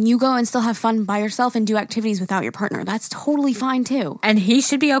raves and you go and still have fun by yourself and do activities without your partner. That's totally fine too. And he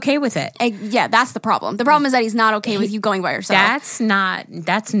should be okay with it. Yeah, that's the problem. The problem is that he's not okay with you going by yourself.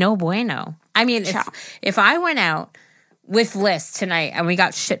 That's no bueno. I mean, if I went out with Liz tonight and we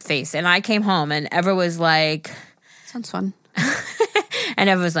got shit-faced and I came home and Ever was like... Sounds fun. And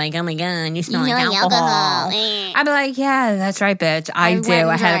Ever was like, oh my God, you smell like alcohol. I'd be like, yeah, that's right, bitch. I do.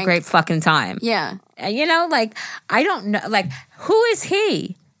 I had a great fucking time. Yeah. You know, like, I don't know, like, who is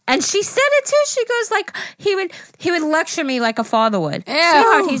he? And she said it too. She goes like, he would lecture me like a father would. Ew.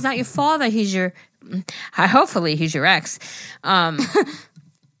 Sweetheart, he's not your father. He's your, hopefully he's your ex. But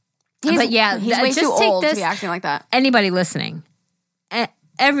yeah, he's way too old to be acting like that. Anybody listening,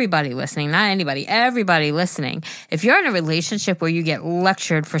 everybody listening, not anybody, everybody listening. If you're in a relationship where you get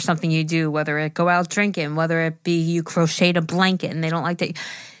lectured for something you do, whether it go out drinking, whether it be you crocheted a blanket and they don't like that,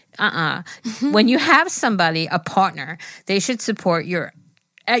 When you have somebody, a partner, they should support your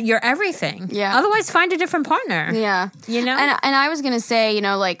everything. Yeah. Otherwise, find a different partner. Yeah. You know? And I was going to say, you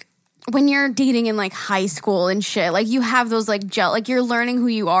know, like, when you're dating in, like, high school and shit, like, you have those, like, like, you're learning who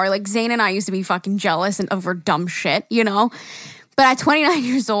you are. Like, Zane and I used to be fucking jealous and over dumb shit, you know? But at 29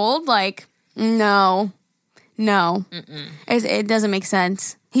 years old, like, no. It doesn't make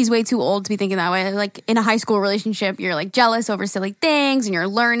sense. He's way too old to be thinking that way. Like, in a high school relationship, you're, like, jealous over silly things, and you're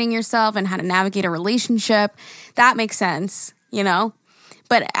learning yourself and how to navigate a relationship. That makes sense, you know?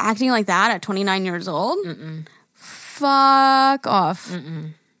 But acting like that at 29 years old? Fuck off.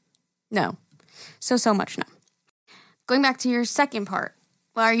 No. So much no. Going back to your second part.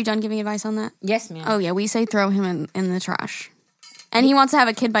 Well, are you done giving advice on that? Yes, ma'am. Oh, yeah. We say throw him in the trash. And he wants to have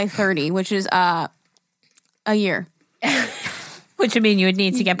a kid by 30, which is a year. Which would mean you would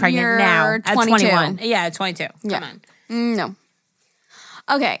need to get pregnant You're now at 21. 22. Yeah, at 22. Yeah. Come on. No.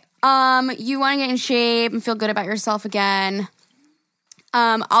 Okay. You want to get in shape and feel good about yourself again.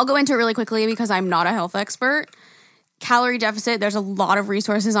 I'll go into it really quickly because I'm not a health expert. Calorie deficit, there's a lot of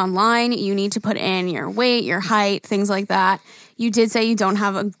resources online. You need to put in your weight, your height, things like that. You did say you don't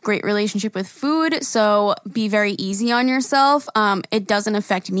have a great relationship with food, so be very easy on yourself. It doesn't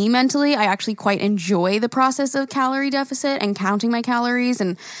affect me mentally. I actually quite enjoy the process of calorie deficit and counting my calories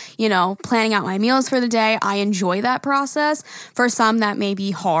and, you know, planning out my meals for the day. I enjoy that process. For some, that may be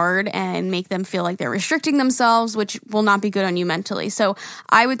hard and make them feel like they're restricting themselves, which will not be good on you mentally. So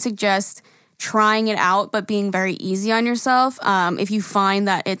I would suggest trying it out, but being very easy on yourself. If you find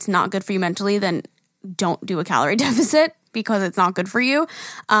that it's not good for you mentally, then don't do a calorie deficit because it's not good for you.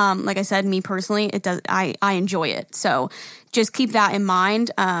 Like I said, me personally, it does. I enjoy it. So just keep that in mind.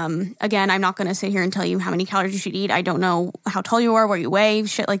 Again, I'm not going to sit here and tell you how many calories you should eat. I don't know how tall you are, where you weigh,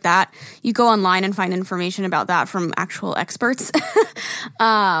 shit like that. You go online and find information about that from actual experts.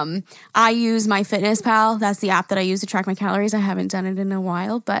 I use MyFitnessPal. That's the app that I use to track my calories. I haven't done it in a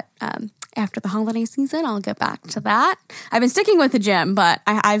while, but after the holiday season, I'll get back to that. I've been sticking with the gym, but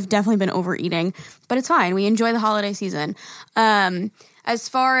I've definitely been overeating. But it's fine. We enjoy the holiday season. As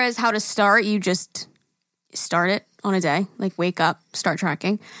far as how to start, you just start it on a day. Like, wake up, start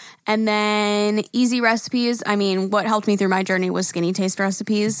tracking. And then easy recipes. I mean, what helped me through my journey was Skinny Taste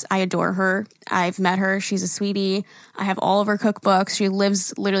Recipes. I adore her. I've met her. She's a sweetie. I have all of her cookbooks. She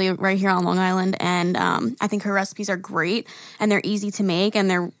lives literally right here on Long Island. And I think her recipes are great. And they're easy to make. And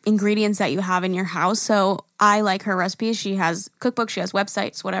they're ingredients that you have in your house. So I like her recipes. She has cookbooks. She has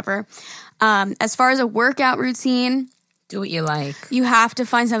websites, whatever. As far as a workout routine, do what you like. You have to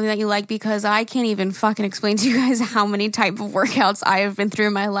find something that you like because I can't even fucking explain to you guys how many type of workouts I have been through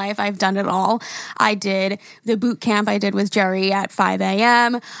in my life. I've done it all. I did the boot camp I did with Jerry at 5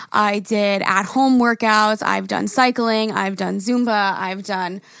 a.m. I did at-home workouts. I've done cycling. I've done Zumba. I've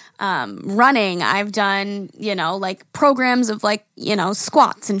done running. I've done, you know, like programs of like, you know,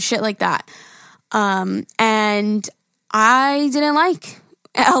 squats and shit like that. And I didn't like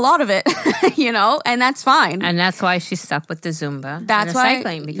a lot of it, you know, and that's fine. And that's why she's stuck with the Zumba that's and the why,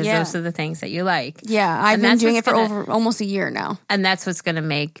 cycling, because yeah. those are the things that you like. Yeah, I've been doing it for over almost a year now. And that's what's going to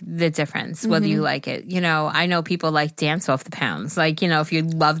make the difference, whether you like it. You know, I know people like dance off the pounds. Like, you know, if you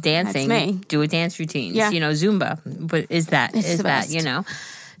love dancing, do a dance routine. Yeah. You know, Zumba. But is that, you know?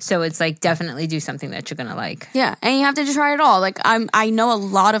 So it's like definitely do something that you're going to like. Yeah, and you have to just try it all. Like I know a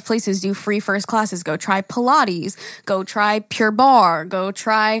lot of places do free first classes. Go try Pilates. Go try Pure Barre. Go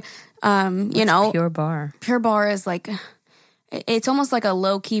try, you know. Pure Barre? Pure Barre is like, it's almost like a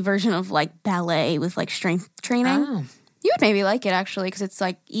low-key version of like ballet with like strength training. Oh. You would maybe like it actually because it's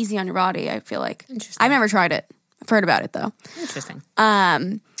like easy on your body, I feel like. Interesting. I've never tried it. I've heard about it though. Interesting.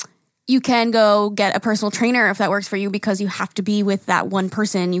 You can go get a personal trainer if that works for you because you have to be with that one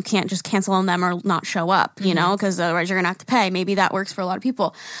person. You can't just cancel on them or not show up, you know, because otherwise you're going to have to pay. Maybe that works for a lot of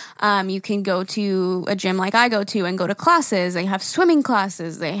people. You can go to a gym like I go to and go to classes. They have swimming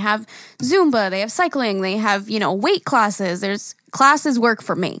classes. They have Zumba. They have cycling. They have, you know, weight classes. There's classes work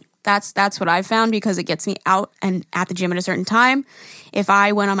for me. That's what I've found because it gets me out and at the gym at a certain time. If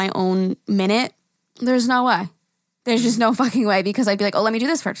I went on my own minute, there's no way. There's just no fucking way because I'd be like, oh, let me do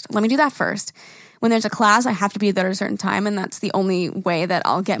this first. Let me do that first. When there's a class, I have to be there at a certain time, and that's the only way that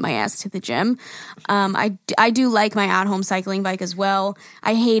I'll get my ass to the gym. I do like my at-home cycling bike as well.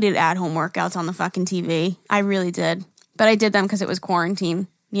 I hated at-home workouts on the fucking TV. I really did. But I did them because it was quarantine,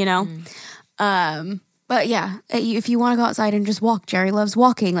 you know? But yeah, if you want to go outside and just walk, Jerry loves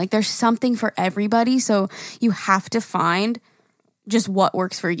walking. Like, there's something for everybody, so you have to find just what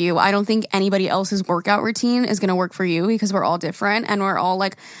works for you. I don't think anybody else's workout routine is going to work for you because we're all different and we're all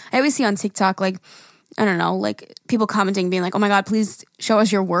like, I always see on TikTok, like, I don't know, like people commenting being like, oh my God, please show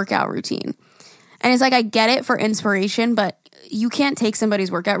us your workout routine. And it's like, I get it for inspiration, but you can't take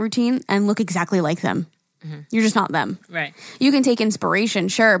somebody's workout routine and look exactly like them. You're just not them. Right. You can take inspiration,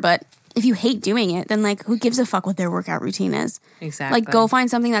 sure, but if you hate doing it, then like who gives a fuck what their workout routine is? Exactly. Like go find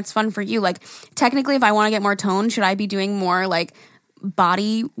something that's fun for you. Like technically if I want to get more toned, should I be doing more like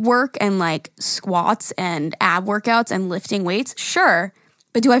body work and like squats and ab workouts and lifting weights? Sure.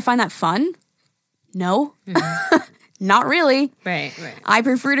 But do I find that fun? No. Not really. Right. I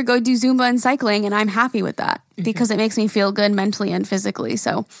prefer to go do Zumba and cycling, and I'm happy with that because it makes me feel good mentally and physically.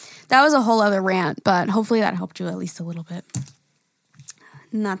 So that was a whole other rant, but hopefully that helped you at least a little bit.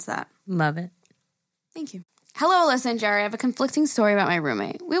 And that's that. Love it. Thank you. Hello, Alyssa and Jerry. I have a conflicting story about my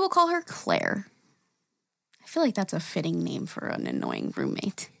roommate. We will call her Claire. I feel like that's a fitting name for an annoying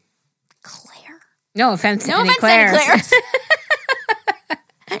roommate. Claire. No offense to No any offense to any Claires. Claires.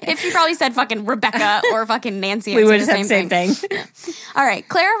 If she probably said fucking Rebecca or fucking Nancy, We I'd would have say said the the same thing. thing. All right,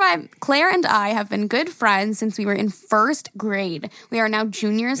 Claire and I have been good friends since we were in first grade. We are now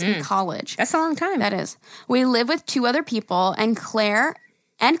juniors in college. That's a long time. That is. We live with two other people, and Claire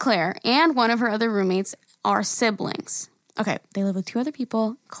and one of her other roommates are siblings. Okay, they live with two other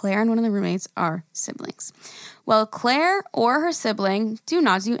people. Claire and one of the roommates are siblings. Well, Claire or her sibling do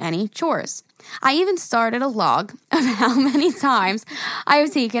not do any chores. I even started a log of how many times I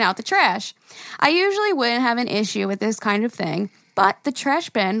have taken out the trash. I usually wouldn't have an issue with this kind of thing, but the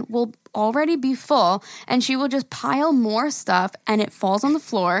trash bin will already be full and she will just pile more stuff and it falls on the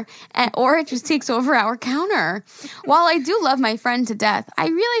floor or it just takes over our counter. While I do love my friend to death, I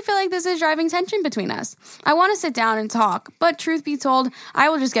really feel like this is driving tension between us. I want to sit down and talk, but truth be told, I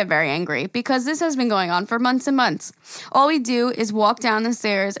will just get very angry because this has been going on for months and months. All we do is walk down the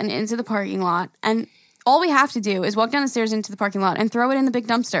stairs and into the parking lot, and all we have to do is walk down the stairs into the parking lot and throw it in the big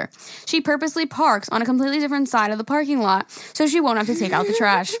dumpster. She purposely parks on a completely different side of the parking lot so she won't have to take out the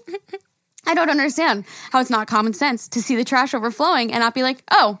trash. I don't understand how it's not common sense to see the trash overflowing and not be like,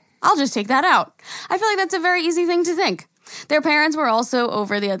 oh, I'll just take that out. I feel like that's a very easy thing to think. Their parents were also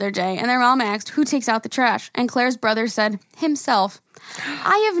over the other day, and their mom asked who takes out the trash, and Claire's brother said himself.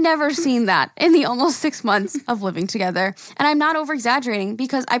 I have never seen that in the almost 6 months of living together, and I'm not over-exaggerating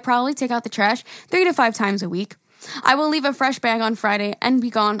because I probably take out the trash 3 to 5 times a week. I will leave a fresh bag on Friday and be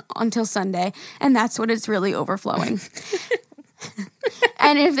gone until Sunday, and that's when it's really overflowing.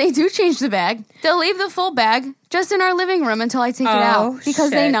 And if they do change the bag, they'll leave the full bag just in our living room until I take it out because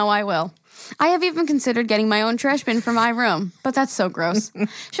they know I will. I have even considered getting my own trash bin for my room, but that's so gross.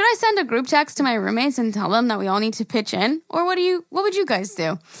 Should I send a group text to my roommates and tell them that we all need to pitch in? Or what would you guys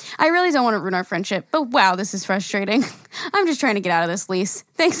do? I really don't want to ruin our friendship, but wow, this is frustrating. I'm just trying to get out of this lease.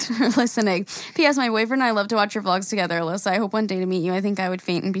 Thanks for listening. P.S. My boyfriend and I love to watch your vlogs together, Alyssa. I hope one day to meet you. I think I would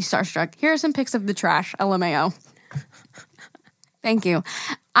faint and be starstruck. Here are some pics of the trash, LMAO. Thank you.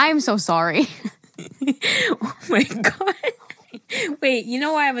 I'm so sorry. Oh my God. Wait, you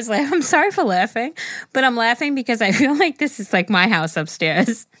know why I was laughing? I'm sorry for laughing, but I'm laughing because I feel like this is like my house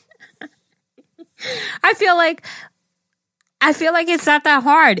upstairs. I feel like it's not that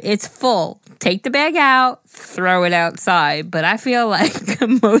hard. It's full. Take the bag out, throw it outside. But I feel like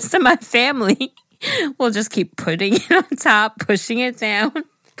most of my family will just keep putting it on top, pushing it down,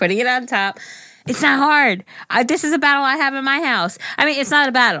 putting it on top. It's not hard. This is a battle I have in my house. I mean, it's not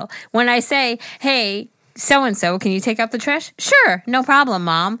a battle. When I say, hey, so-and-so, can you take out the trash? Sure, no problem,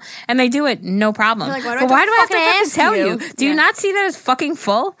 Mom. And they do it, no problem. Like, but why do I have to fucking tell you? Do you Yeah. not see that it's fucking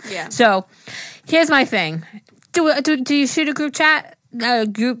full? Yeah. So, here's my thing. Do you shoot a group chat?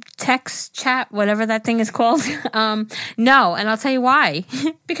 Group text chat, whatever that thing is called. No, and I'll tell you why.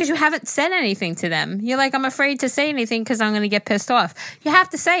 Because you haven't said anything to them. You're like, I'm afraid to say anything because I'm going to get pissed off. You have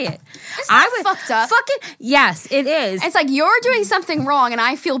to say it. Fucked up. Fucking yes, it is. It's like you're doing something wrong, and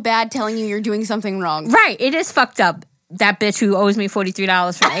I feel bad telling you you're doing something wrong. Right, it is fucked up. That bitch who owes me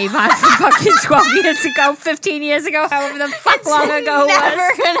 $43 from Avon from fucking 12 years ago, 15 years ago, however the fuck long ago it was.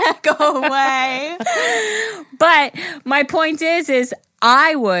 Never gonna go away. But my point is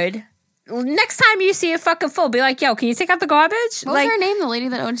I would, next time you see a fucking full, be like, yo, can you take out the garbage? What was her name, the lady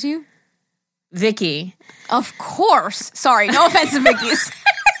that owed to you? Vicky. Of course. Sorry, no offense to Vicky's.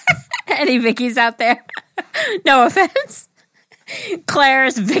 Any Vicky's out there? No offense.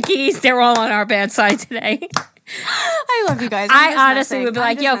 Claire's, Vicky's, they're all on our bad side today. I love you guys. I honestly would be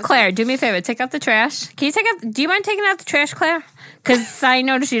like, yo, Claire, do me a favor, take out the trash. Do you mind taking out the trash, Claire? Because I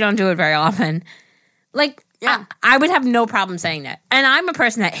notice you don't do it very often. Like, yeah. I would have no problem saying that. And I'm a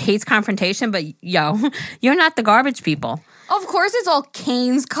person that hates confrontation, but yo, you're not the garbage people. Of course it's all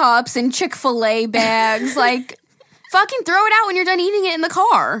Cane's cups and Chick-fil-A bags. Like, fucking throw it out when you're done eating it in the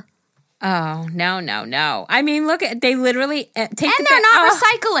car. Oh, no. I mean, look, they literally take And the they're not oh,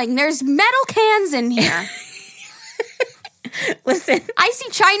 recycling. There's metal cans in here. Listen, I see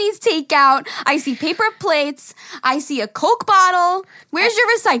Chinese takeout. I see paper plates. I see a Coke bottle. Where's your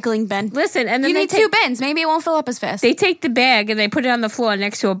recycling bin? listen, and then You they need take 2 bins. Maybe it won't fill up as fast. they take the bag and they put it on the floor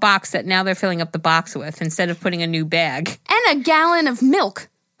next to a box that now they're filling up the box with instead of putting a new bag. And a gallon of milk.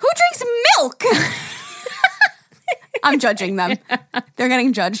 Who drinks milk? I'm judging them. They're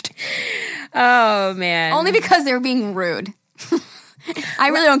getting judged. Oh man, Only because they're being rude. I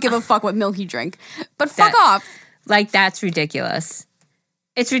really don't give a fuck what milk you drink. But fuck off. like that's ridiculous.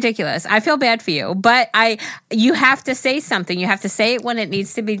 It's ridiculous. I feel bad for you, but you have to say something. You have to say it when it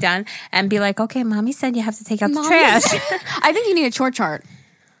needs to be done and be like, okay, mommy said you have to take out the trash. I think you need a chore chart.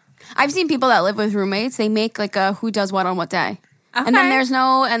 I've seen people that live with roommates. They make like a who does what on what day. Okay. And then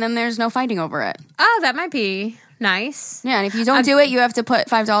there's no fighting over it. Oh, that might be nice. Yeah, and if you don't do it, you have to put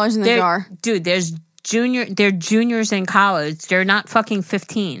 $5 in the jar. Dude, they're juniors in college. They're not fucking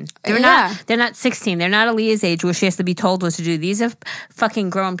 15. They're not 16. They're not Aaliyah's age where she has to be told what to do. These are fucking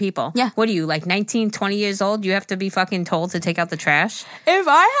grown people. Yeah. What are you, like 19, 20 years old? You have to be fucking told to take out the trash? If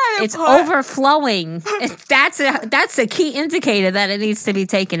I had It's overflowing. That's a key indicator that it needs to be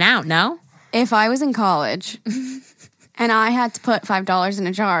taken out, no? If I was in college and I had to put $5 in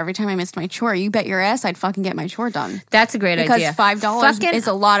a jar every time I missed my chore, you bet your ass I'd fucking get my chore done. That's a great idea. Because $5 is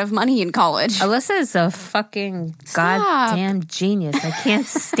a lot of money in college. Alyssa is a fucking goddamn genius. I can't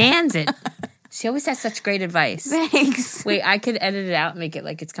stand it. She always has such great advice. Thanks. Wait, I could edit it out and make it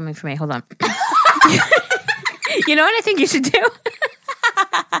like it's coming from me. Hold on. You know what I think you should do? You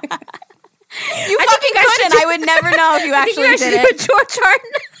fucking could, and I would never know if you actually did it. Do a chore chart.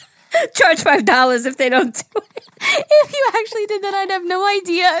 Charge $5 if they don't do it. If you actually did that, I'd have no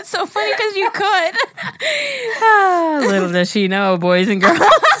idea. It's so funny because you could. Little does she know, boys and girls.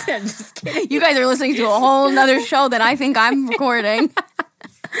 I'm just kidding. You guys are listening to a whole nother show that I think I'm recording.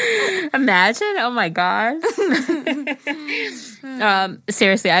 Imagine. Oh my God.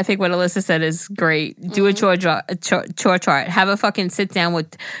 Seriously, I think what Alyssa said is great. Do a chore chart. Have a fucking sit down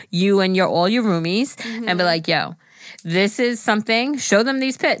with you and all your roomies and be like, yo, this is something, show them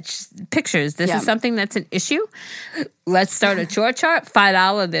these pictures. This is something that's an issue. Let's start a chore chart.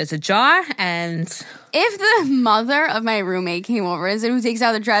 $5, there's a jar. And if the mother of my roommate came over and said, who takes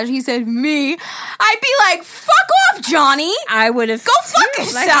out the trash? He said, me. I'd be like, fuck off, Johnny. I would have. Go fuck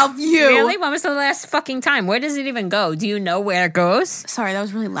yourself, you. Really? When was the last fucking time? Where does it even go? Do you know where it goes? Sorry, that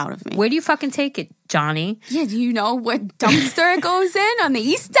was really loud of me. Where do you fucking take it, Johnny? Yeah, do you know what dumpster it goes in? On the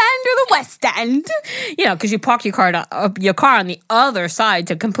east end or the west end? You know, because you park your car on the other side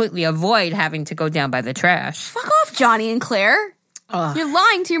to completely avoid having to go down by the trash. Fuck off, Johnny and Claire. You're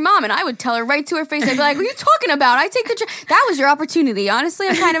lying to your mom, and I would tell her right to her face. I'd be like, what are you talking about? I take the trash. That was your opportunity. Honestly,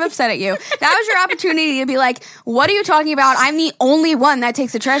 I'm kind of upset at you. That was your opportunity to be like, what are you talking about? I'm the only one that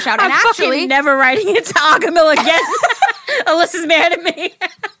takes the trash out. And I'm fucking never writing it to Agamill again. Alyssa's mad at me.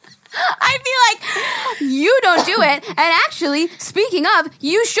 I'd be like, you don't do it. And actually, speaking of,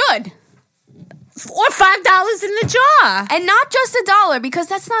 you should. Or $5 in the jar. And not just $1, because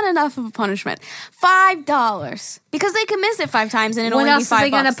that's not enough of a punishment. $5. Because they can miss it 5 times and it'll What only else be $5. are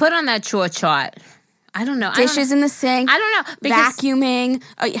they going to put on that chore chart? I don't know. Dishes in the sink. I don't know. Because Vacuuming.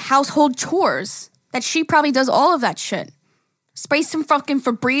 Household chores. That she probably does all of that shit. Spray some fucking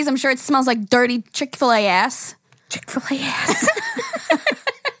Febreze. I'm sure it smells like dirty Chick-fil-A ass. Chick-fil-A ass.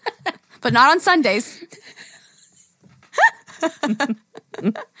 But not on Sundays.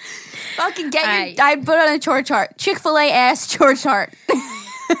 Fucking get your... I put on a chore chart. Chick-fil-A ass chore chart.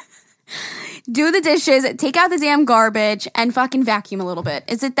 Do the dishes, take out the damn garbage, and fucking vacuum a little bit.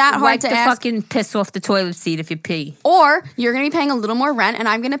 Is it that hard to ask? Wipe the fucking piss off the toilet seat if you pee. Or you're going to be paying a little more rent, and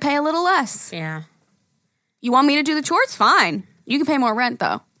I'm going to pay a little less. Yeah. You want me to do the chores? Fine. You can pay more rent,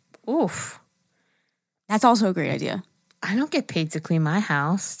 though. Oof. That's also a great idea. I don't get paid to clean my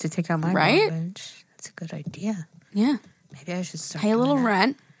house, to take out my garbage. That's a good idea. Yeah. Maybe I should start pay a little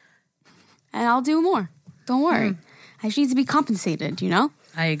rent, and I'll do more. Don't worry. I just need to be compensated, you know?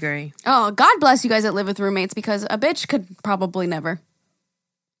 I agree. Oh, God bless you guys that live with roommates, because a bitch could probably never.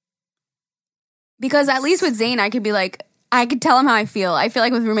 Because at least with Zane, I could be like, I could tell him how I feel. I feel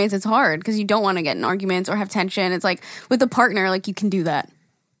like with roommates, it's hard because you don't want to get in arguments or have tension. It's like with a partner, like you can do that.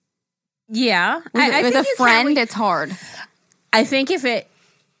 Yeah. With a friend, it's hard. I think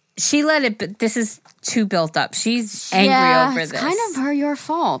she let it, but this is too built up. She's angry over this. It's kind of your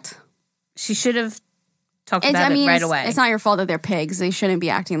fault. She should have talked about it right away. It's not your fault that they're pigs. They shouldn't be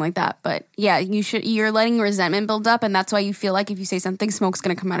acting like that. But yeah, you're letting resentment build up, and that's why you feel like if you say something, smoke's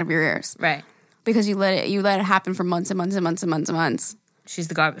going to come out of your ears. Right. Because you let it happen for months and months and months and months and months. She's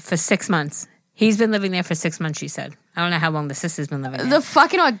the garbage for 6 months. He's been living there for 6 months, she said. I don't know how long the sister's been living there. The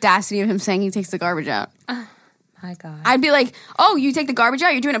fucking audacity of him saying he takes the garbage out. My God. I'd be like, oh, you take the garbage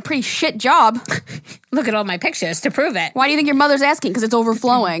out? You're doing a pretty shit job. Look at all my pictures to prove it. Why do you think your mother's asking? Because it's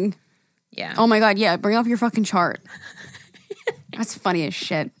overflowing. Yeah. Oh my God, yeah. Bring up your fucking chart. That's funny as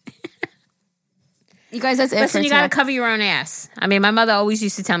shit. You guys, that's it. Listen, for you got to cover your own ass. I mean, my mother always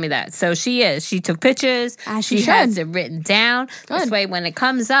used to tell me that. So she is. She took pictures. As she has should. it written down. Good. This way, when it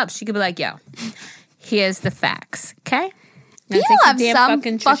comes up, she could be like, yo, here's the facts. Okay? Now People take your have damn some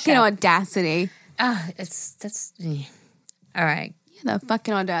trish fucking out. audacity. That's all right. The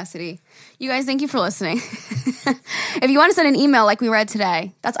fucking audacity. You guys, thank you for listening. If you want to send an email like we read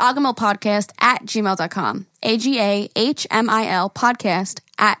today, that's agahmilpodcast@gmail.com. AGAHMIL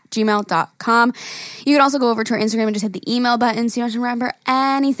podcast@gmail.com. You can also go over to our Instagram and just hit the email button so you don't have to remember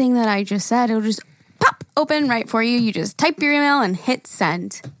anything that I just said. It'll just pop open right for you. You just type your email and hit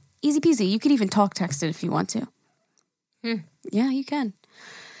send. Easy peasy. You could even talk text it if you want to. Yeah, you can.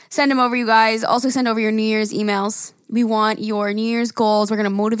 Send them over, you guys. Also send over your New Year's emails. We want your New Year's goals. We're going to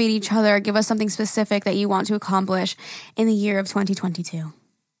motivate each other. Give us something specific that you want to accomplish in the year of 2022. Wow,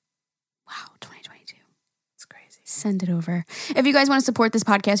 2022. It's crazy. Send it over. If you guys want to support this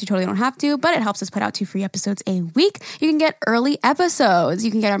podcast, you totally don't have to, but it helps us put out 2 free episodes a week. You can get early episodes.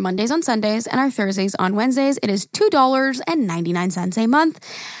 You can get our Mondays on Sundays and our Thursdays on Wednesdays. It is $2.99 a month.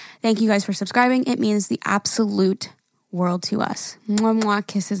 Thank you guys for subscribing. It means the absolute world to us. Mwah, mwah,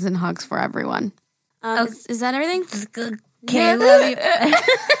 kisses and hugs for everyone. Is that everything? Okay, love you.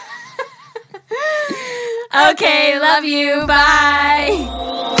 Okay, love you.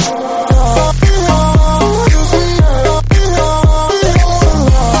 Bye.